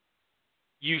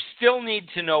 you still need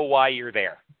to know why you're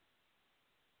there.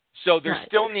 So there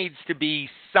still needs to be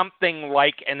something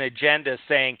like an agenda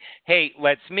saying, hey,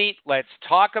 let's meet, let's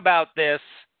talk about this,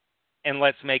 and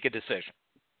let's make a decision.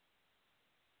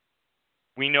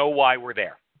 We know why we're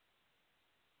there.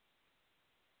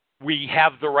 We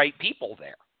have the right people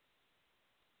there.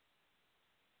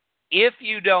 If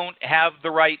you don't have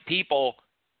the right people,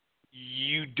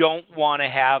 you don't want to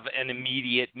have an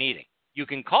immediate meeting. You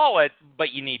can call it,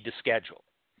 but you need to schedule it.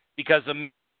 Because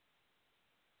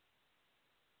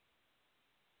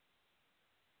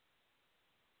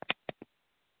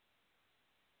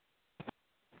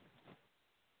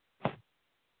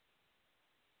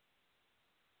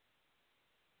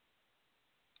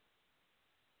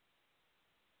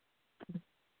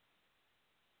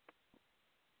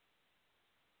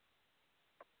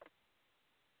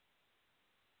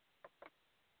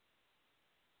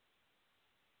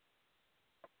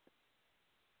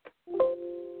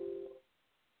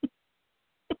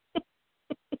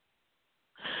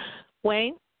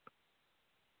Wayne,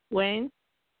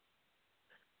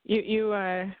 you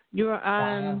are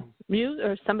on mute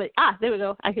or somebody. There we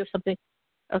go. I hear something.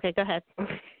 Okay, go ahead.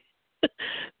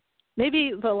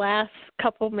 Maybe the last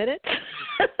couple minutes.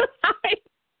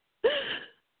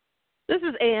 This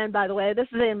is Ann, by the way. This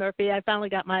is Ann Murphy. I finally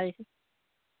got my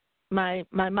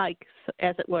mic,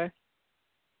 as it were.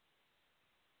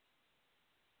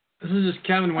 This is just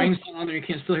Kevin. Wayne's still on there. You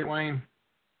can't still hear Wayne.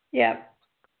 Yeah.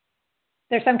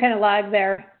 There's some kind of lag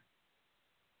there.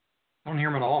 I don't hear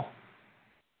him at all.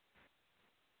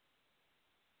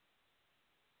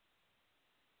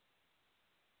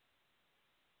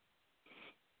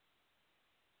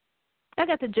 I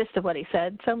got the gist of what he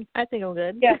said, so I think I'm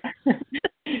good. Yeah.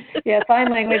 Yeah,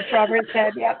 sign language, Robert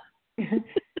said, yep.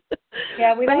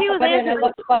 Yeah, we don't know what it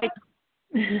looks like.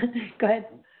 Go ahead.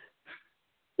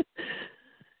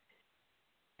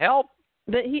 Help.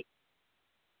 But he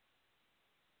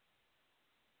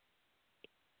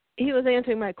was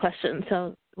answering my question,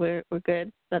 so we're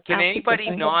good. But can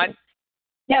anybody not?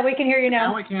 Yeah, we can hear you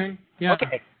now. Now we can. Yeah.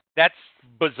 Okay, that's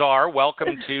bizarre.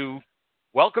 Welcome to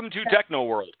Techno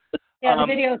World. Yeah,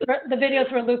 the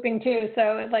videos were looping too,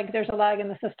 so there's a lag in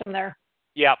the system there.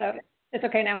 Yeah. So it's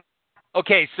okay now.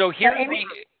 Okay, so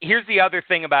here's the other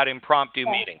thing about impromptu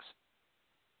meetings.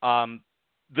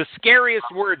 The scariest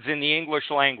words in the English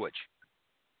language,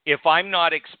 if I'm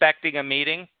not expecting a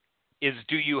meeting, is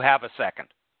do you have a second?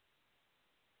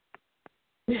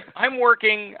 I'm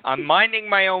working, I'm minding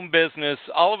my own business.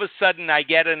 All of a sudden, I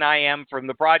get an IM from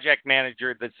the project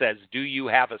manager that says, do you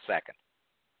have a second?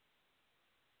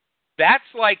 That's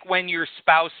like when your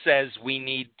spouse says, we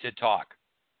need to talk.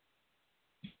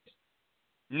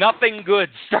 Nothing good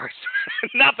starts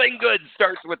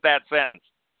with that sentence.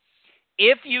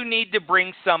 If you need to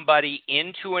bring somebody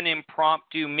into an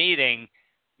impromptu meeting,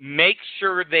 make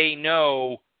sure they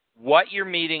know what you're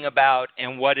meeting about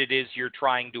and what it is you're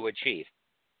trying to achieve.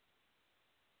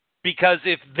 Because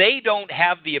if they don't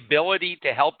have the ability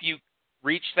to help you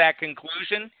reach that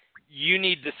conclusion, you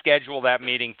need to schedule that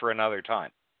meeting for another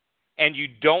time. And you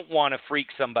don't want to freak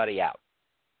somebody out.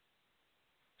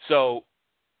 So,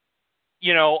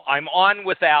 I'm on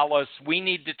with Alice. We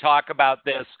need to talk about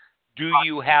this. Do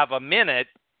you have a minute?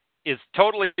 Is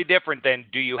totally different than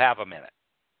do you have a minute?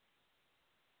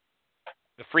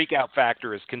 The freak out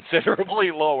factor is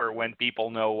considerably lower when people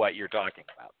know what you're talking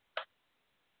about.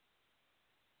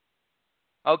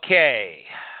 Okay.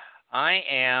 I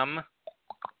am.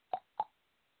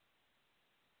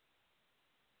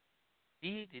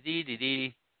 We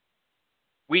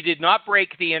did not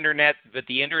break the internet, but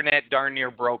the internet darn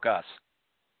near broke us.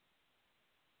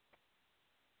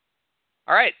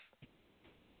 All right.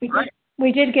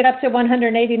 We did get up to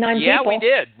 189 yeah, people. we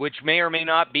did, which may or may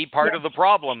not be part of the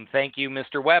problem. Thank you,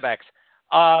 Mr. WebEx.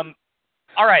 All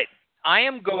right. I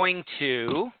am going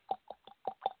to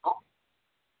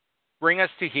bring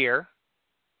us to here.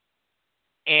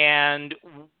 And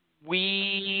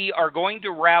we are going to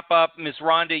wrap up. Ms.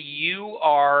 Rhonda, you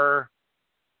are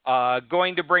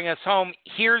going to bring us home.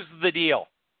 Here's the deal.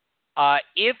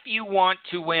 If you want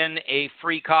to win a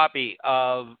free copy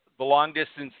of The Long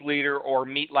Distance Leader or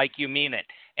Meet Like You Mean It,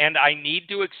 and I need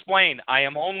to explain, I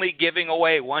am only giving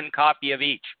away one copy of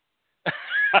each.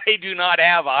 I do not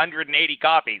have 180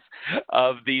 copies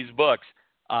of these books.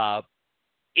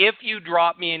 If you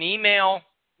drop me an email,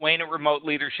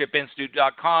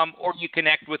 Wayne@RemoteLeadershipInstitute.com, or you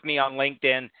connect with me on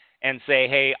LinkedIn and say,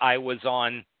 hey, I was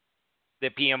on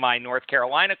the PMI North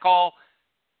Carolina call,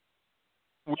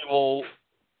 we will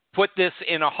put this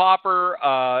in a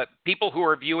hopper. People who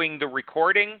are viewing the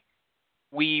recording,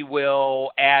 we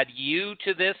will add you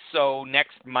to this. So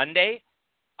next Monday,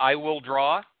 I will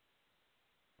draw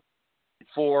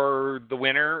for the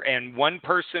winner, and one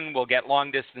person will get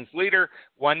Long Distance Leader,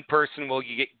 one person will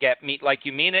get Meet Like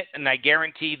You Mean It, and I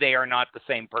guarantee they are not the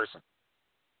same person.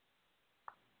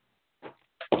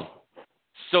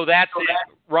 So that's it.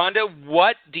 Rhonda,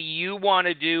 what do you want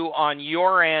to do on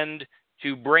your end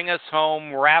to bring us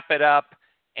home, wrap it up,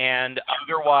 and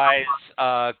otherwise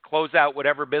close out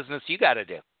whatever business you got to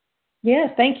do?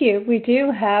 Yes, thank you. We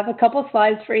do have a couple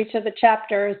slides for each of the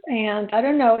chapters, and I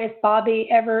don't know if Bobby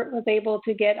ever was able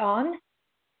to get on.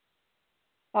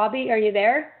 Bobby, are you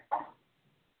there?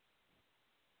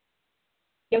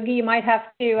 Yogi, you might have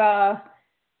to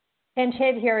pinch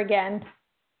hit here again.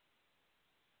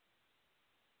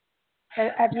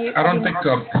 Have you? I don't think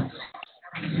so.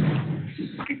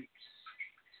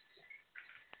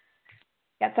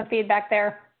 Got some feedback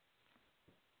there.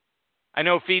 I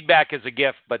know feedback is a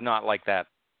gift, but not like that.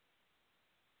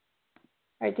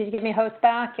 All right, did you give me host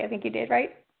back? I think you did,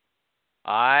 right?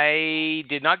 I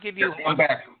did not give you. I'm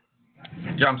back.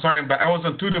 Yeah, I'm sorry, but I was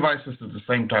on two devices at the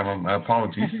same time. My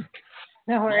apologies.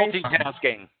 No worries.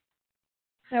 Multitasking.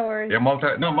 No worries. Yeah,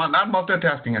 not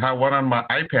multitasking. I have one on my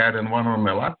iPad and one on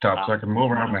my laptop, so I can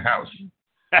move around my house.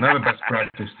 Another best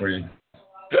practice for you.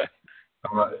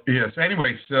 Yes.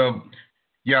 Anyway, so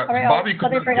yeah, right, Bobby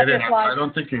couldn't get in. I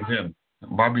don't think he's in.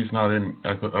 Bobby's not in.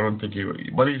 I don't think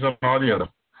but he's on audio.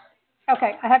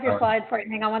 Okay, I have your slide for you.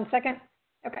 Hang on one second.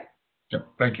 Okay. Yeah,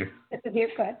 thank you. This is you.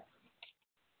 Go ahead.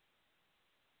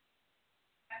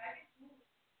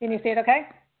 Can you see it okay?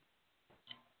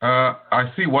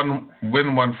 I see one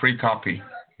free copy.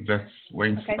 That's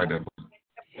Wayne's slide.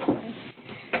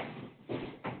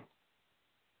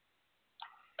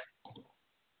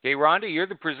 Okay, Rhonda, you're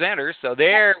the presenter, so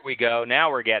there we go.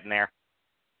 Now we're getting there.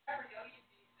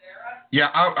 Yeah,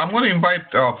 I'm going to invite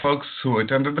folks who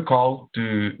attended the call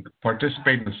to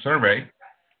participate in the survey.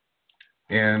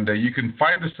 And you can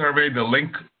find the survey. The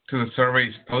link to the survey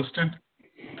is posted.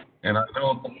 And I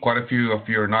know quite a few of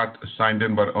you are not signed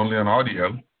in, but only on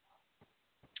audio.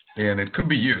 And it could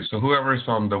be you. So whoever's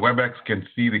on the WebEx can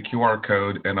see the QR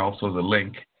code and also the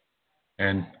link.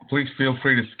 And please feel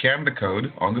free to scan the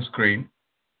code on the screen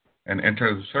and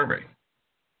enter the survey.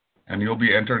 And you'll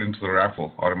be entered into the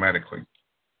raffle automatically.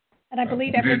 And I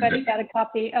believe everybody got a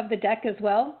copy of the deck as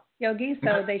well, Yogi,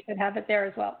 so they should have it there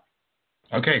as well.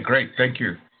 Okay, great. Thank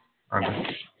you. Yeah.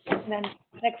 And then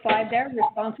next slide there, your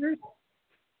sponsors.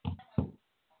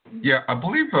 Yeah, I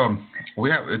believe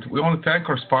we want to thank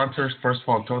our sponsors. First of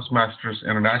all, Toastmasters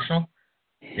International,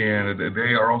 and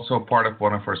they are also part of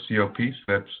one of our COPs.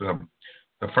 That's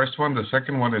the first one. The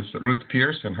second one is Ruth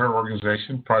Pierce and her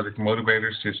organization, Project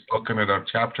Motivators. She's spoken at our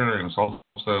chapter and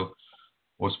also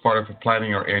was part of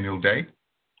planning our annual day.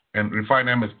 And Refine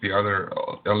M is the other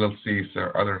LLC's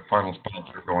other final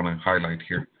sponsor I want to highlight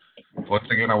here. Once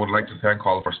again, I would like to thank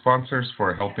all of our sponsors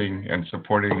for helping and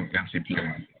supporting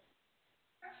NCPMI.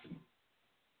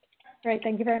 Great,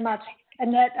 thank you very much.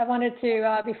 Annette, I wanted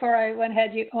to, before I went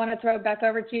ahead, I want to throw it back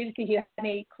over to you. Do you have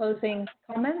any closing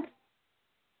comments?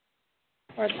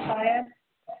 Or Syed?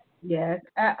 Yes,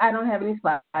 I don't have any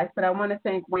slides, but I want to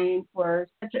thank Wayne for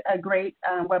such a great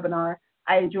webinar.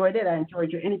 I enjoyed it. I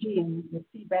enjoyed your energy and the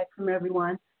feedback from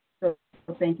everyone. So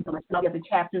thank you so much. All the other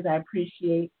chapters, I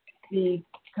appreciate the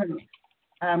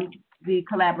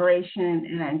collaboration,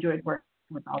 and I enjoyed working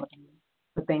with all of you.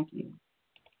 So thank you.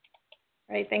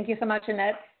 Great, thank you so much,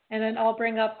 Annette. And then I'll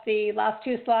bring up the last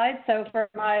two slides. So for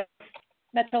my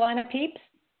Metrolina peeps,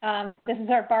 this is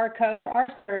our barcode for our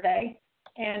survey.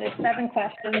 And it's 7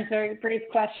 questions, very brief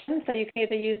questions. So you can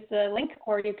either use the link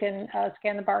or you can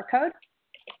scan the barcode.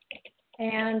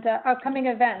 And upcoming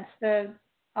events,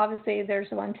 obviously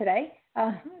there's one today.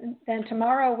 Then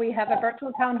tomorrow we have a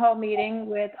virtual town hall meeting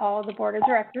with all the board of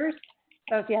directors.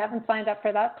 So if you haven't signed up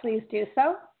for that, please do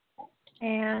so.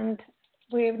 And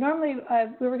we normally,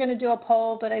 we were going to do a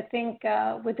poll, but I think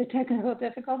with the technical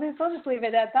difficulties, we'll just leave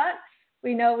it at that.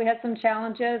 We know we had some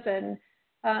challenges, and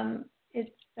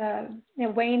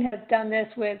Wayne has done this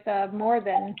with more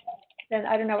than,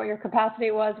 I don't know what your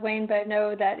capacity was, Wayne, but I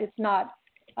know that it's not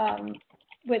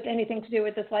with anything to do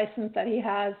with this license that he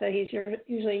has, that he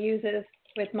usually uses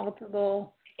with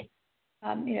multiple,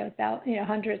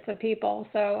 hundreds of people.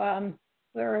 So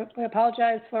we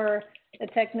apologize for the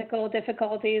technical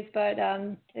difficulties, but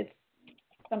it's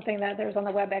something that there's on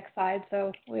the WebEx side.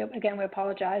 So we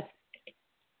apologize.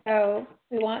 So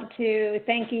we want to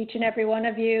thank each and every one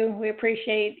of you. We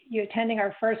appreciate you attending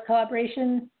our first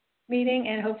collaboration meeting,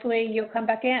 and hopefully you'll come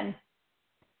back in.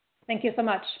 Thank you so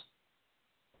much.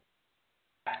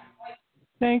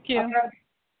 Thank you.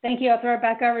 Thank you. I'll throw it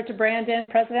back over to Brandon,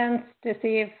 President, to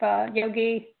see if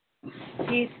Yogi,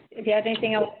 if you had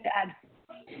anything else to add.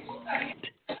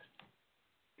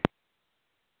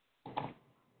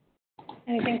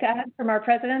 Anything to add from our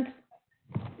president?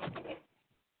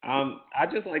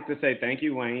 I'd just like to say thank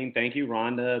you, Wayne. Thank you,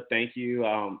 Rhonda. Thank you,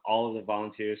 all of the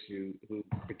volunteers who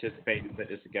participated and put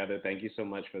this together. Thank you so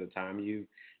much for the time you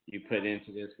put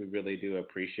into this. We really do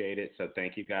appreciate it. So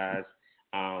thank you, guys.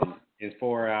 And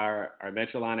for our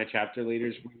Metrolina chapter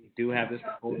leaders, we do have this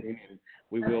recording, and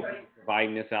we will be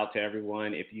providing this out to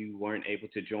everyone. If you weren't able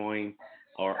to join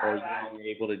or you weren't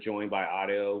able to join by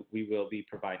audio, we will be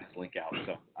providing this link out.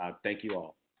 So thank you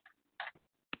all.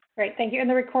 Great, thank you. And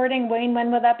the recording, Wayne,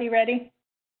 when will that be ready?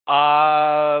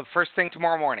 First thing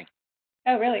tomorrow morning.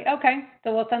 Oh, really? Okay.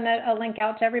 So we'll send a link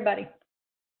out to everybody.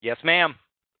 Yes, ma'am.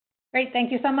 Great, thank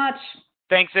you so much.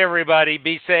 Thanks, everybody.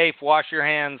 Be safe. Wash your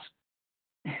hands.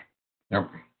 Yep.